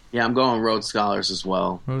Scholars. Yeah, I'm going Rhodes Scholars as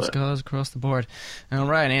well. Rhodes Scholars across the board. All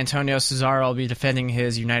right, Antonio Cesaro will be defending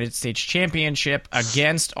his United States Championship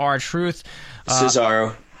against R-Truth.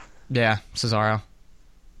 Cesaro. Yeah, Cesaro.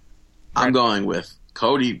 I'm going with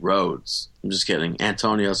Cody Rhodes. I'm just kidding.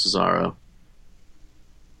 Antonio Cesaro.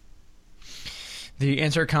 The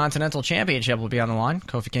Intercontinental Championship will be on the line.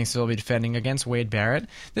 Kofi Kingston will be defending against Wade Barrett.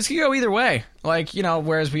 This could go either way. Like, you know,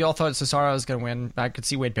 whereas we all thought Cesaro was going to win, I could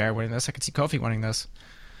see Wade Barrett winning this. I could see Kofi winning this.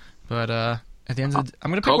 But at the end of the day,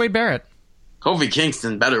 I'm going to pick Wade Barrett. Kofi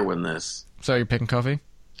Kingston better win this. So you're picking Kofi?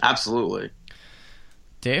 Absolutely.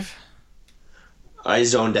 Dave? I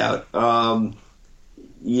zoned out.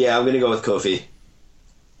 Yeah, I'm going to go with Kofi.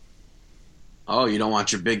 Oh, you don't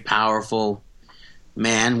want your big, powerful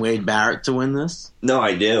man, Wade Barrett, to win this? No,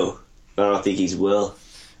 I do. I don't think he will.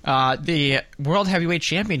 The World Heavyweight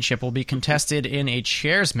Championship will be contested in a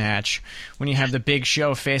chairs match when you have the Big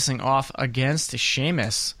Show facing off against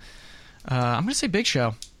Sheamus. I'm going to say Big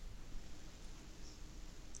Show.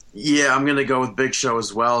 Yeah, I'm going to go with Big Show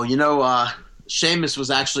as well. You know, Sheamus was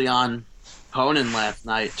actually on Conan last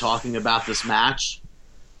night talking about this match,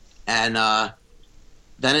 and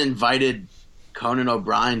then invited Conan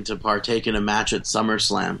O'Brien to partake in a match at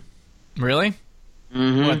SummerSlam. Really?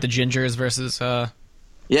 What, the gingers versus...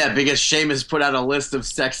 Yeah, because Sheamus put out a list of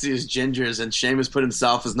sexiest gingers, and Sheamus put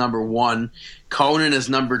himself as number 1, Conan as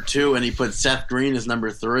number 2, and he put Seth Green as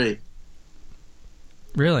number 3.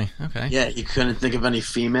 Really? Okay. Yeah, he couldn't think of any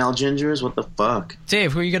female gingers? What the fuck?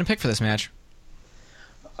 Dave, who are you going to pick for this match?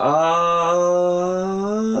 I'm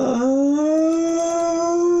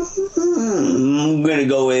gonna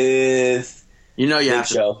go with You know you Big have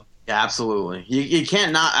to. Show. Yeah, absolutely. You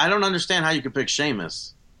can't not. I don't understand how you could pick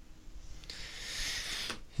Sheamus.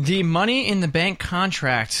 The Money in the Bank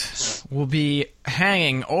contract will be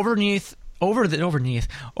hanging over the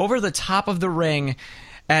top of the ring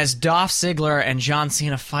as Dolph Ziggler and John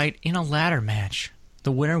Cena fight in a ladder match.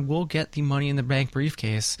 The winner will get the Money in the Bank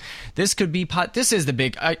briefcase. This could be this is the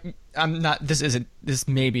big this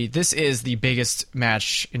is the biggest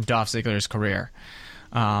match in Dolph Ziggler's career.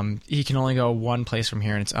 He can only go one place from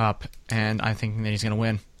here and it's up, and I think that he's going to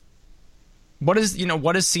win. What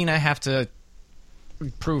does Cena have to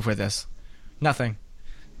prove with this? Nothing.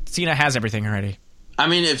 Cena has everything already. I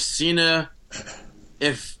mean,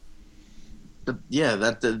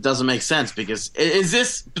 that doesn't make sense because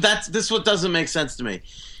this what doesn't make sense to me.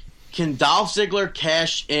 Can Dolph Ziggler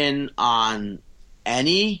cash in on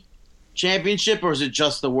any championship, or is it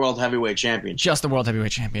just the World Heavyweight Championship? Just the World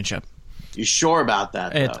Heavyweight Championship. You sure about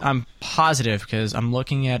that, though? I'm positive because I'm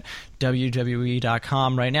looking at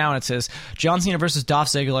WWE.com right now, and it says John Cena versus Dolph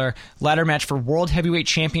Ziggler, ladder match for World Heavyweight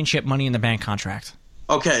Championship Money in the Bank contract.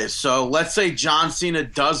 Okay, so let's say John Cena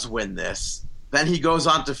does win this. Then he goes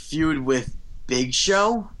on to feud with Big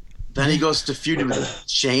Show. Then he goes to feud with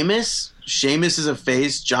Sheamus. Sheamus is a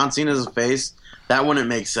face. John Cena is a face. That wouldn't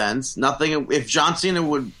make sense. If John Cena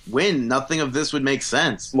would win, nothing of this would make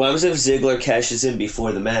sense. What happens if Ziggler cashes in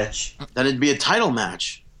before the match? Then it'd be a title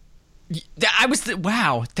match.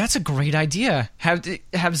 Wow, that's a great idea. Have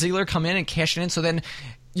Ziggler come in and cash it in, so then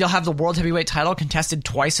you'll have the World Heavyweight title contested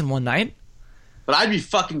twice in one night? But I'd be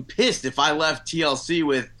fucking pissed if I left TLC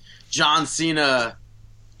with John Cena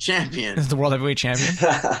champion. Is the World Heavyweight champion?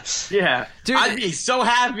 Yeah. Dude, I'd be so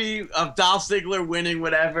happy of Dolph Ziggler winning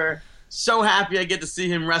whatever. So happy I get to see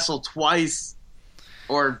him wrestle twice.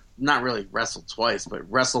 Or not really wrestle twice,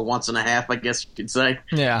 but wrestle once and a half, I guess you could say.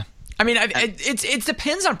 Yeah. I mean, it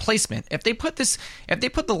depends on placement. If they put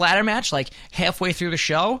the ladder match like halfway through the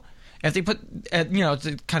show, if they put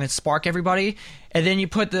to kind of spark everybody, and then you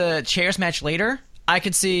put the chairs match later, I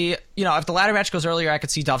could see, if the ladder match goes earlier, I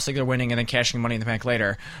could see Dolph Ziggler winning and then cashing Money in the Bank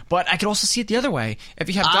later. But I could also see it the other way. If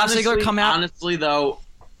you have Dolph Ziggler come out, honestly though,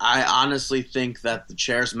 I honestly think that the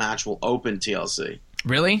chairs match will open TLC.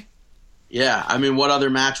 Really? Yeah. I mean, what other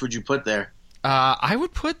match would you put there? I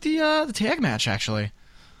would put the tag match actually.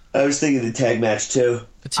 I was thinking the tag match too.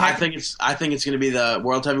 I think it's going to be the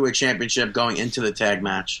World Heavyweight Championship going into the tag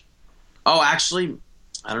match. Oh, actually,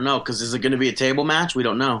 I don't know, because is it going to be a table match? We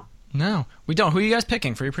don't know. No, we don't. Who are you guys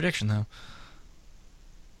picking for your prediction, though?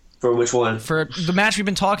 For which one? For the match we've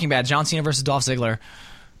been talking about, John Cena versus Dolph Ziggler.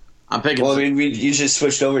 I'm picking. Well, I mean, you just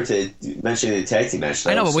switched over to mentioning the tag team match.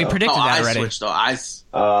 Though, I know, but we predicted that already. I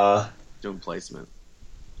switched, though. Doing placement.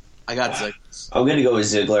 I got Ziggles. I'm going to go with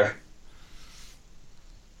Ziggler.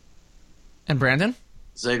 And Brandon?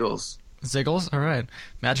 Ziggles. All right.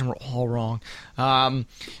 Imagine we're all wrong. Then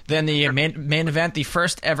the main event, the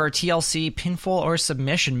first ever TLC pinfall or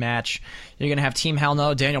submission match. You're going to have Team Hell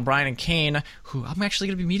No, Daniel Bryan and Kane, who I'm actually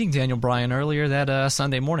going to be meeting Daniel Bryan earlier that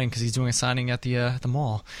Sunday morning because he's doing a signing at the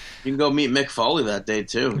mall. You can go meet Mick Foley that day,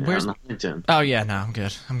 too. Where's... Huntington. Oh, yeah, no, I'm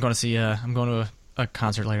good. I'm going to a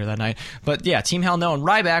concert later that night. But yeah, Team Hell No and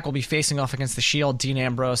Ryback will be facing off against The Shield, Dean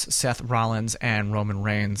Ambrose, Seth Rollins, and Roman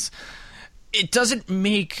Reigns. It doesn't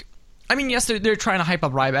make... I mean, yes, they're trying to hype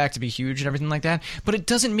up Ryback to be huge and everything like that, but it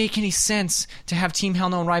doesn't make any sense to have Team Hell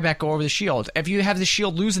No and Ryback go over The Shield. If you have The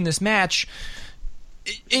Shield lose in this match,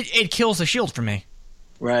 it kills The Shield for me.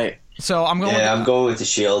 Right. So I'm going. Yeah, I'm going with The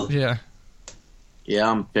Shield. Yeah.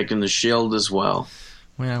 Yeah, I'm picking The Shield as well.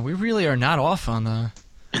 Well, we really are not off on the...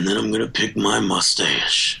 And then I'm going to pick my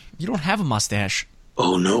mustache. You don't have a mustache.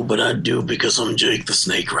 Oh, no, but I do because I'm Jake the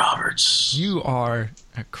Snake Roberts. You are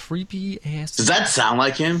a creepy ass... Does that sound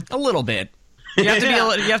like him? A little bit. You have to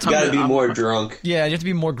be. You have to gotta be more drunk. Yeah, you have to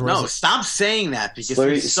be more gross. No, stop saying that because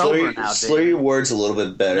he's sober now. Slur your words a little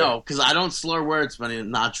bit better. No, because I don't slur words when he's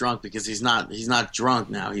not drunk because he's not drunk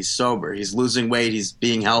now. He's sober. He's losing weight. He's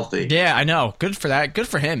being healthy. Yeah, I know. Good for that. Good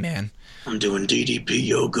for him, man. I'm doing DDP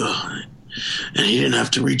yoga, and he didn't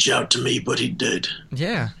have to reach out to me, but he did.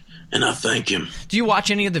 Yeah. And I thank him. Do you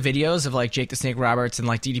watch any of the videos of like Jake the Snake Roberts and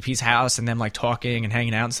like DDP's house and them like talking and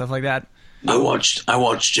hanging out and stuff like that? I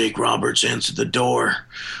watched Jake Roberts answer the door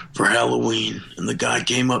for Halloween, and the guy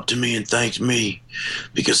came up to me and thanked me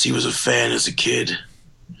because he was a fan as a kid.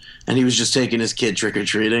 And he was just taking his kid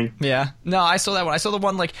trick-or-treating? Yeah. No, I saw that one. I saw the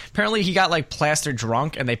one, like, apparently he got, like, plastered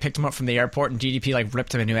drunk, and they picked him up from the airport, and DDP, like,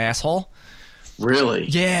 ripped him a new asshole. Really?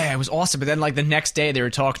 Yeah, it was awesome. But then, like, the next day they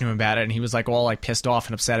were talking to him about it, and he was, like, all, like, pissed off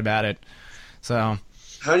and upset about it. So...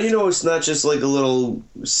 How do you know it's not just, like, a little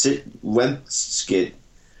web skit?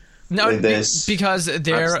 No, like this? Because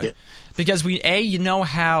they're... Because you know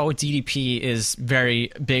how DDP is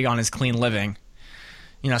very big on his clean living.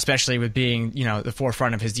 You know, especially with being, you know, the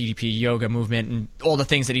forefront of his DDP yoga movement and all the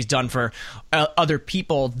things that he's done for other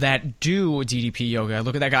people that do DDP yoga.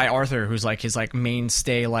 Look at that guy Arthur, who's like his like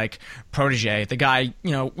mainstay like protege. The guy,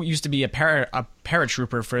 you know, used to be a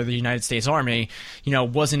paratrooper for the United States Army. You know,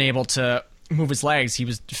 wasn't able to move his legs. He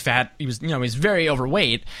was fat. He was very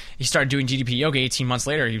overweight. He started doing DDP yoga 18 months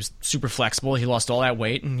later. He was super flexible. He lost all that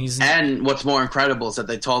weight, and what's more incredible is that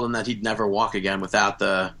they told him that he'd never walk again without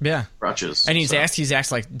the crutches. And he's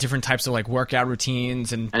asked like different types of like workout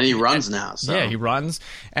routines, and he runs now. So. Yeah, he runs.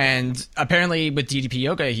 And apparently with DDP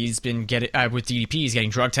yoga, he's been he's getting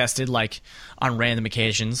drug tested like on random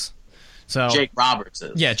occasions. So Jake Roberts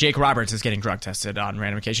is. Yeah, Jake Roberts is getting drug tested on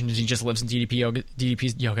random occasions. He just lives in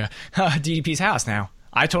DDP's house now.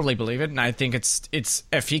 I totally believe it, and I think it's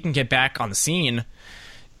if he can get back on the scene,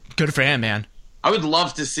 good for him, man. I would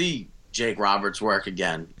love to see Jake Roberts work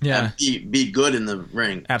again. Yeah, and be good in the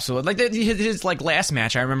ring. Absolutely. Like his like last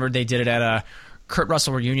match, I remember they did it at a Kurt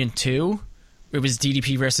Russell Reunion 2. It was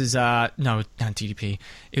DDP versus no, not DDP.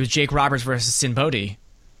 It was Jake Roberts versus Sin Bodhi.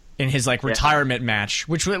 In his like retirement match,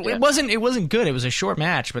 which it wasn't good. It was a short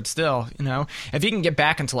match, but still, you know, if he can get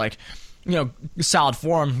back into like, you know, solid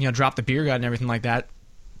form, you know, drop the beer gut and everything like that,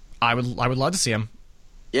 I would love to see him.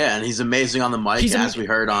 Yeah, and he's amazing on the mic, as we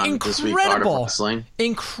heard on this week's Art of Wrestling.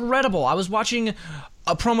 Incredible. I was watching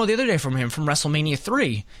a promo the other day from him from WrestleMania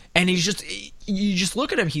 3, and you just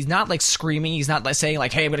look at him. He's not like screaming. He's not like saying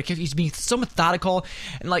like, "Hey, I'm gonna kick." He's being so methodical,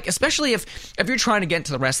 and like especially if you're trying to get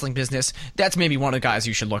into the wrestling business, that's maybe one of the guys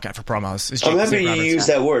you should look at for promos. I'm happy you used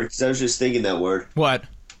that word because I was just thinking that word. What?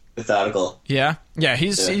 Methodical. Yeah.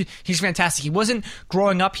 He's fantastic. He wasn't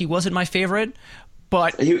growing up. He wasn't my favorite,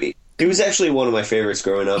 but he was actually one of my favorites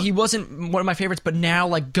growing up. He wasn't one of my favorites, but now,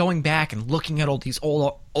 like, going back and looking at all these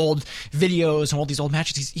old videos and all these old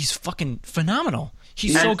matches, he's fucking phenomenal.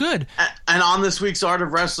 He's so good. And on this week's Art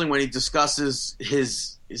of Wrestling, when he discusses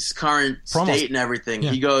his current state and everything,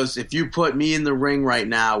 he goes, if you put me in the ring right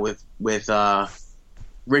now with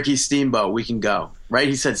Ricky Steamboat, we can go. Right?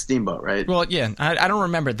 He said Steamboat, right? Well, yeah. I don't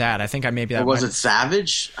remember that. I think I maybe that. Or was it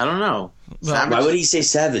Savage? I don't know. Well, why would he say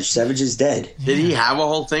Savage? Savage is dead. Did he have a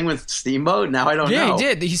whole thing with Steamboat? Now I don't know. Yeah,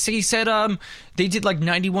 he did. He said they did like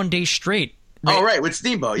 91 days straight. Right? Oh, right, with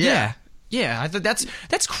Steamboat. Yeah. Yeah, I thought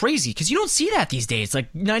that's crazy because you don't see that these days.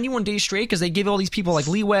 Like 91 days straight because they give all these people like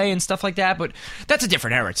leeway and stuff like that. But that's a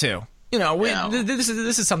different era too. You know, this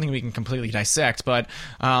is something we can completely dissect. But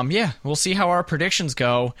we'll see how our predictions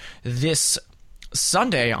go this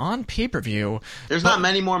Sunday on pay-per-view. There's not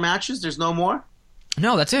many more matches. There's no more.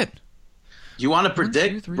 No, that's it. You want to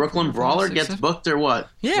predict 1, 2, 3, Brooklyn 4, 5, Brawler 6, gets 7. Booked or what?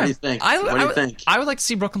 Yeah. What do you think? What do you think? I would like to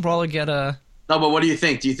see Brooklyn Brawler get a... No, but what do you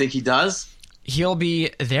think? Do you think he does? He'll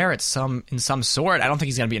be there in some sort. I don't think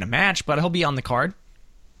he's going to be in a match, but he'll be on the card.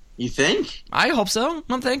 You think? I hope so.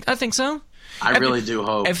 I think so. I really do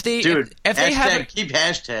hope. If they keep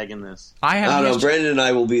hashtagging this. I don't know. Brandon and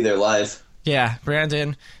I will be there live. Yeah,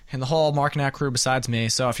 Brandon and the whole Markin Out crew besides me.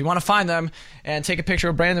 So if you want to find them and take a picture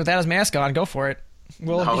of Brandon without his mask on, go for it.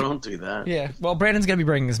 Don't do that. Yeah, well, Brandon's going to be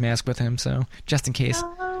bringing his mask with him, so just in case. I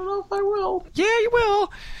don't know if I will. Yeah, you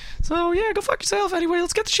will. So, yeah, go fuck yourself anyway.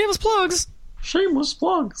 Let's get the shameless plugs. Shameless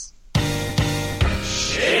plugs.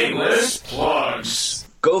 Shameless plugs.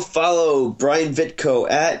 Go follow Brian Vitko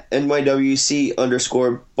at NYWC_Boss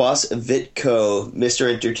Vitko.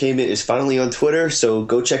 Mr. Entertainment is finally on Twitter, so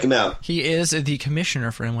go check him out. He is the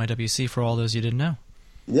commissioner for NYWC, for all those you didn't know.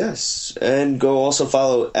 Yes, and go also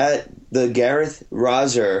follow at the Gareth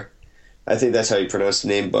Roser. I think that's how you pronounce the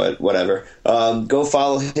name, but whatever. Go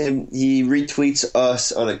follow him. He retweets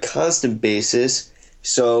us on a constant basis,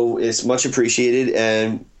 so it's much appreciated,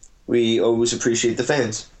 and we always appreciate the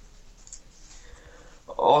fans.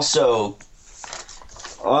 Also,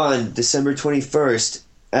 on December 21st,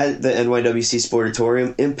 at the NYWC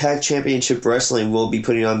Sportatorium, Impact Championship Wrestling will be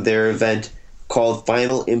putting on their event called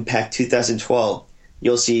Final Impact 2012.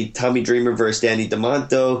 You'll see Tommy Dreamer versus Danny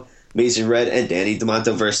DeMonto, Mason Red and Danny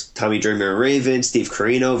DeMonto versus Tommy Dreamer and Raven, Steve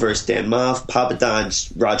Corino versus Dan Moff, Papa Don,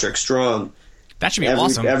 Roderick Strong, That should be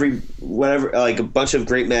awesome. Whatever, like a bunch of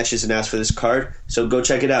great matches announced for this card. So go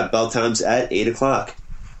check it out. Bell time's at 8:00.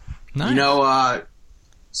 Nice. You know,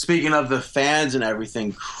 speaking of the fans and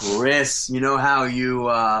everything, Chris, you know how you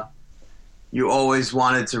always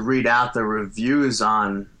wanted to read out the reviews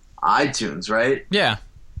on iTunes, right? Yeah.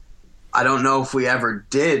 I don't know if we ever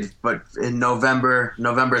did, but in November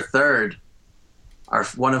 3rd,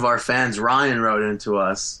 one of our fans, Ryan, wrote into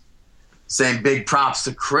us saying big props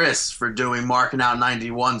to Chris for doing Markin Out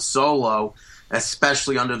 91 solo,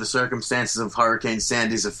 especially under the circumstances of Hurricane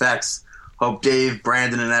Sandy's effects. Hope Dave,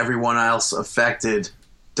 Brandon, and everyone else affected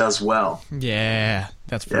does well. Yeah,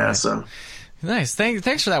 that's pretty nice. So nice.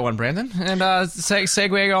 Thanks for that one, Brandon. And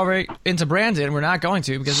segueing over into Brandon, we're not going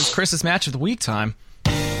to because it's Chris's match of the week time.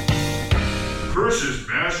 Chris's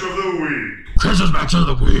match of the week. Chris's match of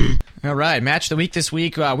the week. All right, match of the week this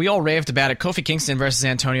week. We all raved about it. Kofi Kingston versus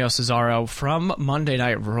Antonio Cesaro from Monday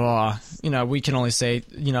Night Raw. You know, we can only say,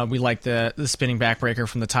 you know, we like the spinning backbreaker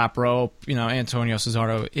from the top rope. You know, Antonio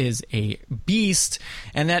Cesaro is a beast.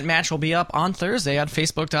 And that match will be up on Thursday on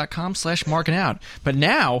Facebook.com/markinout. But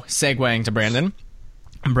now, segueing to Brandon.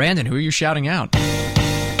 Brandon, who are you shouting out?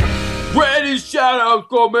 Brandon's shout-out's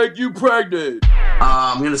gonna make you pregnant.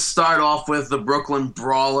 I'm going to start off with the Brooklyn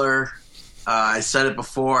Brawler. I said it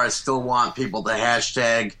before. I still want people to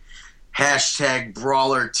hashtag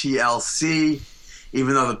Brawler TLC,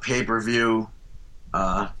 even though the pay-per-view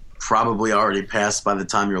probably already passed by the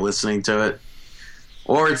time you're listening to it.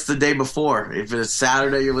 Or it's the day before. If it's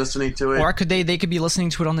Saturday, you're listening to it. Or they could be listening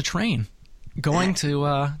to it on the train, going to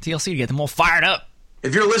TLC to get them all fired up.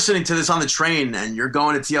 If you're listening to this on the train and you're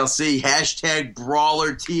going to TLC, hashtag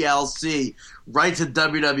Brawler TLC. Right to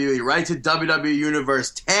WWE, right to WWE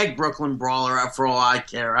Universe. Tag Brooklyn Brawler up for all I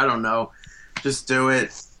care. I don't know. Just do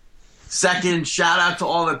it. Second, shout out to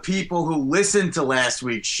all the people who listened to last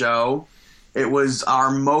week's show. It was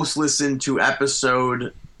our most listened to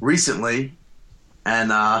episode recently.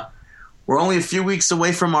 And we're only a few weeks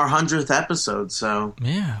away from our 100th episode. So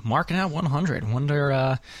yeah, Markin Out 100.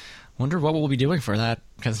 Wonder what we'll be doing for that,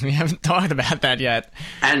 because we haven't talked about that yet.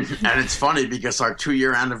 And it's funny because our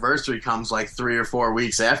 2-year anniversary comes like 3 or 4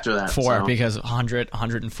 weeks after that. Because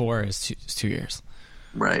 104 is 2 years.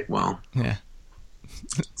 Right, well. Yeah.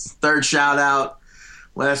 Third shout out,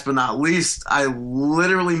 last but not least, I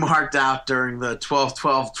literally marked out during the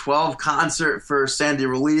 12-12-12 concert for Sandy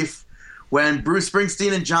Relief when Bruce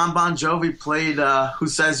Springsteen and John Bon Jovi played Who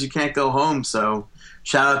Says You Can't Go Home. So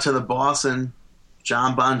shout out to the boss and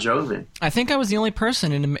John Bon Jovi. I think I was the only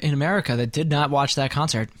person in America that did not watch that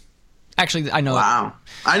concert. Actually, I know. Wow.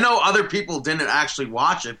 I know other people didn't actually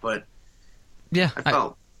watch it, but yeah,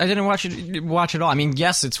 I didn't watch it all. I mean,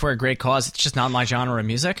 yes, it's for a great cause. It's just not my genre of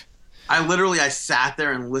music. I sat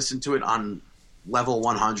there and listened to it on level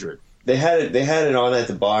 100. They had it on at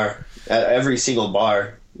the bar, at every single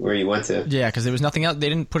bar where you went to. Yeah, because there was nothing else. They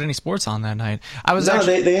didn't put any sports on that night.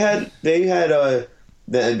 They had the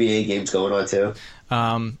NBA games going on too.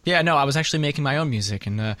 I was actually making my own music,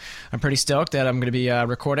 and I'm pretty stoked that I'm going to be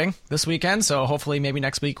recording this weekend. So hopefully, maybe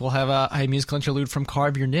next week we'll have a musical interlude from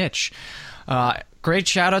Carve Your Niche. Great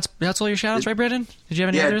shout-outs. That's all your shout-outs, right, Brandon? Did you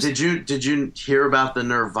have any others? Did you hear about the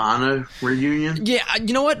Nirvana reunion? Yeah,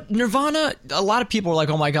 you know what? Nirvana, a lot of people were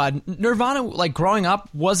like, oh my god. Nirvana, like, growing up,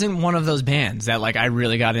 wasn't one of those bands that, like, I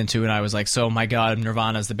really got into, and I was like, so, my god,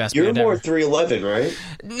 Nirvana's the best band ever. You're more 311, right?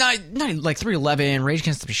 Not like 311, Rage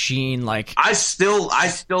Against the Machine, like... I still,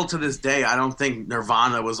 to this day, I don't think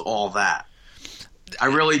Nirvana was all that. I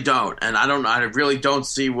really don't. And I really don't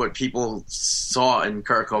see what people saw in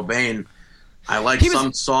Kurt Cobain. I like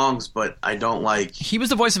some songs, but I don't like... He was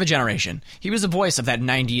the voice of a generation. He was the voice of that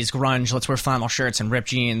 90s grunge, let's wear flannel shirts and ripped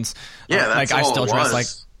jeans. Yeah, that's all I still it dress was. like...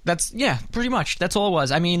 That's, yeah, pretty much. That's all it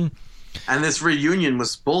was. I mean... And this reunion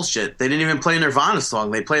was bullshit. They didn't even play a Nirvana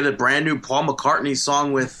song. They played a brand new Paul McCartney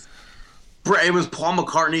song with... It was Paul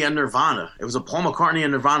McCartney and Nirvana. It was a Paul McCartney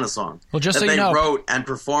and Nirvana song. Well, just that so you know... they wrote and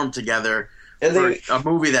performed together for a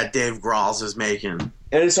movie that Dave Grohl is making. And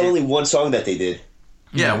it's only one song that they did.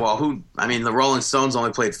 Yeah, well, the Rolling Stones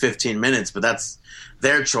only played 15 minutes, but that's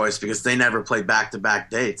their choice because they never played back-to-back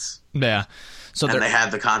dates. Yeah. And they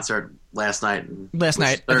had the concert last night.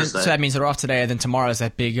 Thursday. So that means they're off today, and then tomorrow is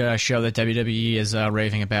that big show that WWE is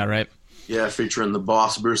raving about, right? Yeah, featuring the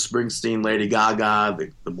boss, Bruce Springsteen, Lady Gaga,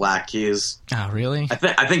 the Black Keys. Oh, really?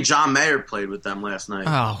 I think John Mayer played with them last night.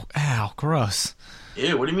 Oh, ow, gross.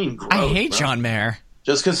 Ew, what do you mean gross? I hate John Mayer.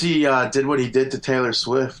 Just because he did what he did to Taylor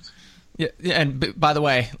Swift. Yeah, and by the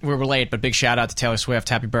way, we're late, but big shout out to Taylor Swift.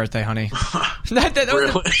 Happy birthday, honey.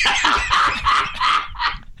 Really?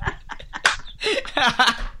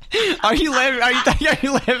 Are you laughing? Are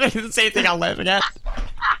you laughing at the same thing I'm laughing at?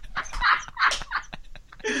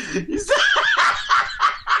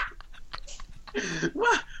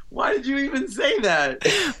 What? Why did you even say that?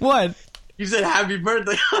 What? You said happy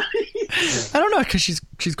birthday, honey. I don't know, because she's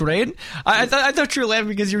great. I thought you were laughing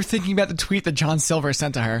because you were thinking about the tweet that John Silver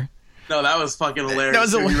sent to her. No, that was fucking hilarious.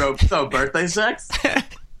 That was You wrote, so birthday sex?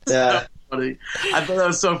 Yeah. Funny. I thought that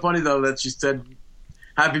was so funny, though, that she said,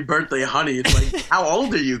 happy birthday, honey. It's like, how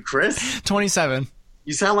old are you, Chris? 27.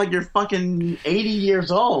 You sound like you're fucking 80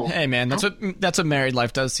 years old. Hey, man, that's what married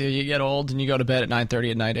life does to you. You get old and you go to bed at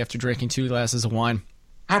 9:30 at night after drinking 2 glasses of wine.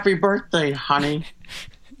 Happy birthday, honey.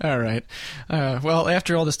 All right. Well,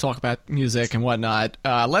 after all this talk about music and whatnot,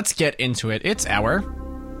 let's get into it. It's our...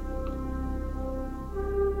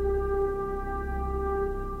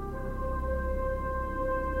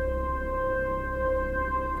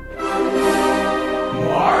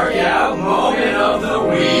 Mark Out Moment of the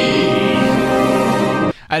Week.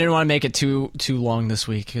 I didn't want to make it too long this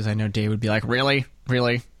week because I know Dave would be like, really?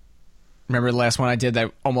 Remember the last one I did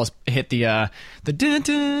that almost hit the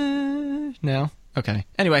dun-dun? No? Okay.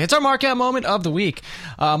 Anyway, it's our Mark Out Moment of the Week.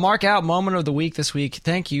 Mark Out Moment of the Week this week.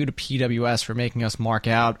 Thank you to PWS for making us mark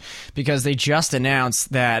out, because they just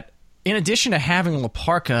announced that in addition to having La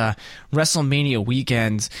Parka WrestleMania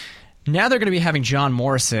weekend, now they're going to be having John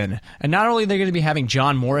Morrison. And not only are they going to be having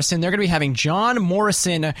John Morrison, they're going to be having John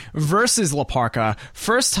Morrison versus La Parka.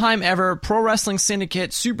 First time ever Pro Wrestling Syndicate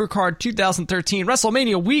Supercard 2013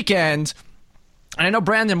 WrestleMania weekend. And I know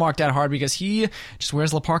Brandon marked out hard because he just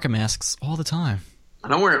wears La Parka masks all the time. I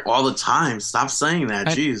don't wear it all the time. Stop saying that.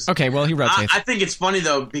 Jeez. Okay, well, he rotates. I think it's funny,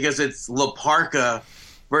 though, because it's La Parka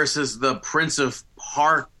versus the Prince of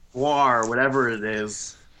Parkour, whatever it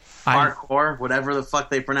is. Parkour, whatever the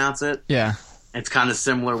fuck they pronounce it. Yeah. It's kind of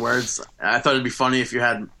similar words. I thought it'd be funny if you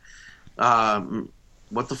had,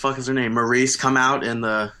 what the fuck is her name? Maurice come out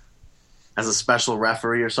as a special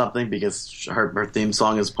referee or something, because her theme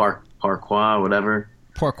song is Parkour, whatever.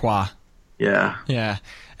 Pourquoi. Yeah. Yeah.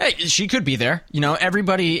 Hey, she could be there. You know,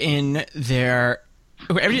 everybody in there...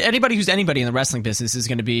 Anybody who's anybody in the wrestling business is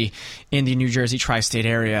going to be in the New Jersey tri-state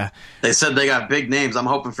area. They said they got big names. I'm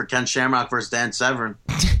hoping for Ken Shamrock versus Dan Severn.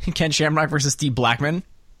 Ken Shamrock versus Steve Blackman.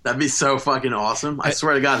 That'd be so fucking awesome. I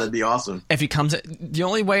swear to God, that'd be awesome. If he comes... The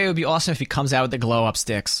only way it would be awesome if he comes out with the glow-up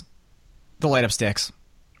sticks. The light-up sticks.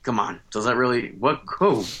 Come on. Does that really... What?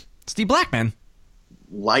 Who? Steve Blackman.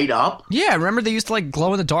 Light up? Yeah, remember they used to, like,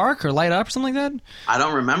 glow in the dark or light up or something like that? I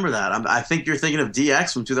don't remember that. I think you're thinking of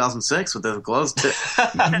DX from 2006 with the glows.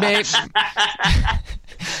 Maybe.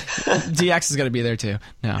 DX is going to be there, too.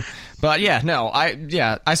 No. But, yeah, no.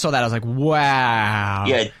 I saw that. I was like, wow.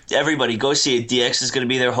 Yeah, everybody go see it. DX is going to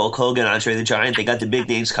be there. Hulk Hogan, Andre the Giant. They got the big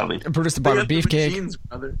names coming. Brutus the Barber Beefcake. Machines,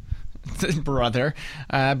 brother.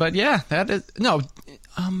 But, yeah, that is... No,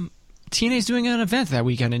 TNA's doing an event that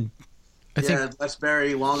weekend, and I think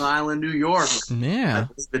Westbury, Long Island, New York. Yeah.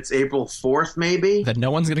 It's April 4th, maybe? That no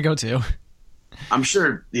one's going to go to. I'm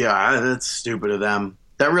sure, yeah, that's stupid of them.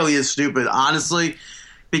 That really is stupid, honestly,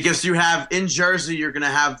 because you have, in Jersey, you're going to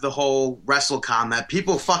have the whole WrestleCon that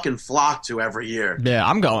people fucking flock to every year. Yeah,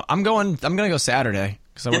 I'm going to go Saturday.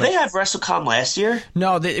 Did they have WrestleCon last year?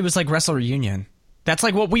 No, it was like Wrestle Reunion. That's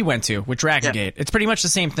like what we went to with Dragon Gate. It's pretty much the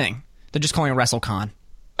same thing. They're just calling it WrestleCon.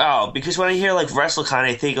 Oh, because when I hear like WrestleCon,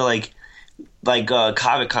 I think of like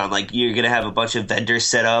Comic-Con, like you're gonna have a bunch of vendors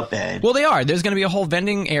set up, and well, they are. There's gonna be a whole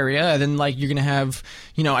vending area, and then like you're gonna have,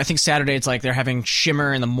 you know, I think Saturday it's like they're having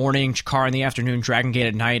Shimmer in the morning, Chikara in the afternoon, Dragon Gate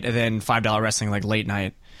at night, and then $5 wrestling like late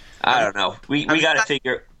night. I don't know. We gotta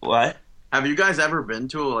figure what. Have you guys ever been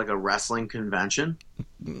to like a wrestling convention?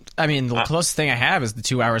 I mean, the closest thing I have is the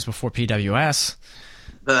 2 hours before PWS.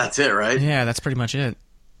 That's it, right? Yeah, that's pretty much it.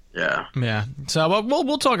 Yeah. So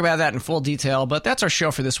we'll talk about that in full detail, but that's our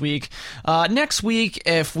show for this week. Next week,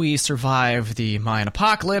 if we survive the Mayan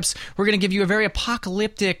apocalypse, we're going to give you a very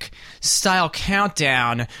apocalyptic style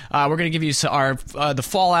countdown. We're going to give you our the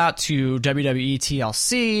fallout to WWE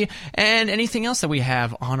TLC and anything else that we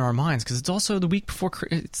have on our minds, because it's also the week before,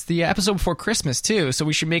 it's the episode before Christmas too, so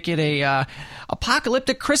we should make it a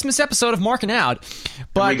apocalyptic Christmas episode of Markin Out.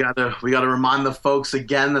 But we gotta remind the folks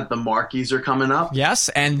again that the marquees are coming up. Yes,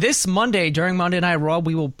 and this Monday, during Monday Night Raw,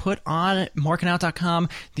 we will put on markinout.com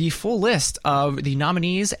the full list of the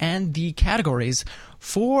nominees and the categories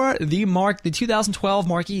for the 2012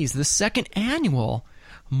 Marquees, the second annual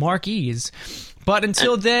Marquees. But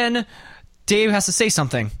until then, Dave has to say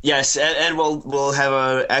something. Yes, and we'll have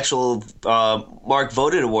an actual Mark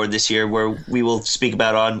Voted Award this year, where we will speak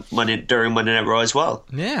about on during Monday Night Raw as well.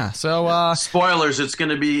 Yeah, so... spoilers, it's going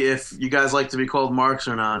to be if you guys like to be called Marks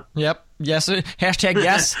or not. Yep. Yes, hashtag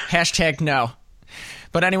yes, hashtag no.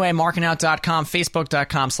 But anyway, markinout.com,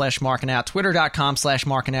 facebook.com/markinout,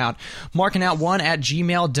 twitter.com/markinout,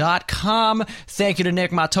 markinout1@gmail.com. Thank you to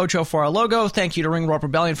Nick Matocho for our logo. Thank you to Ring Rope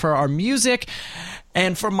Rebellion for our music.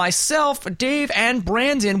 And for myself, Dave, and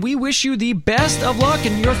Brandon, we wish you the best of luck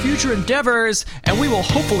in your future endeavors, and we will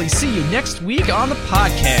hopefully see you next week on the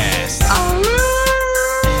podcast.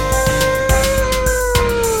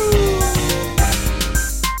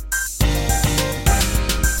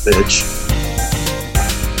 Bitch.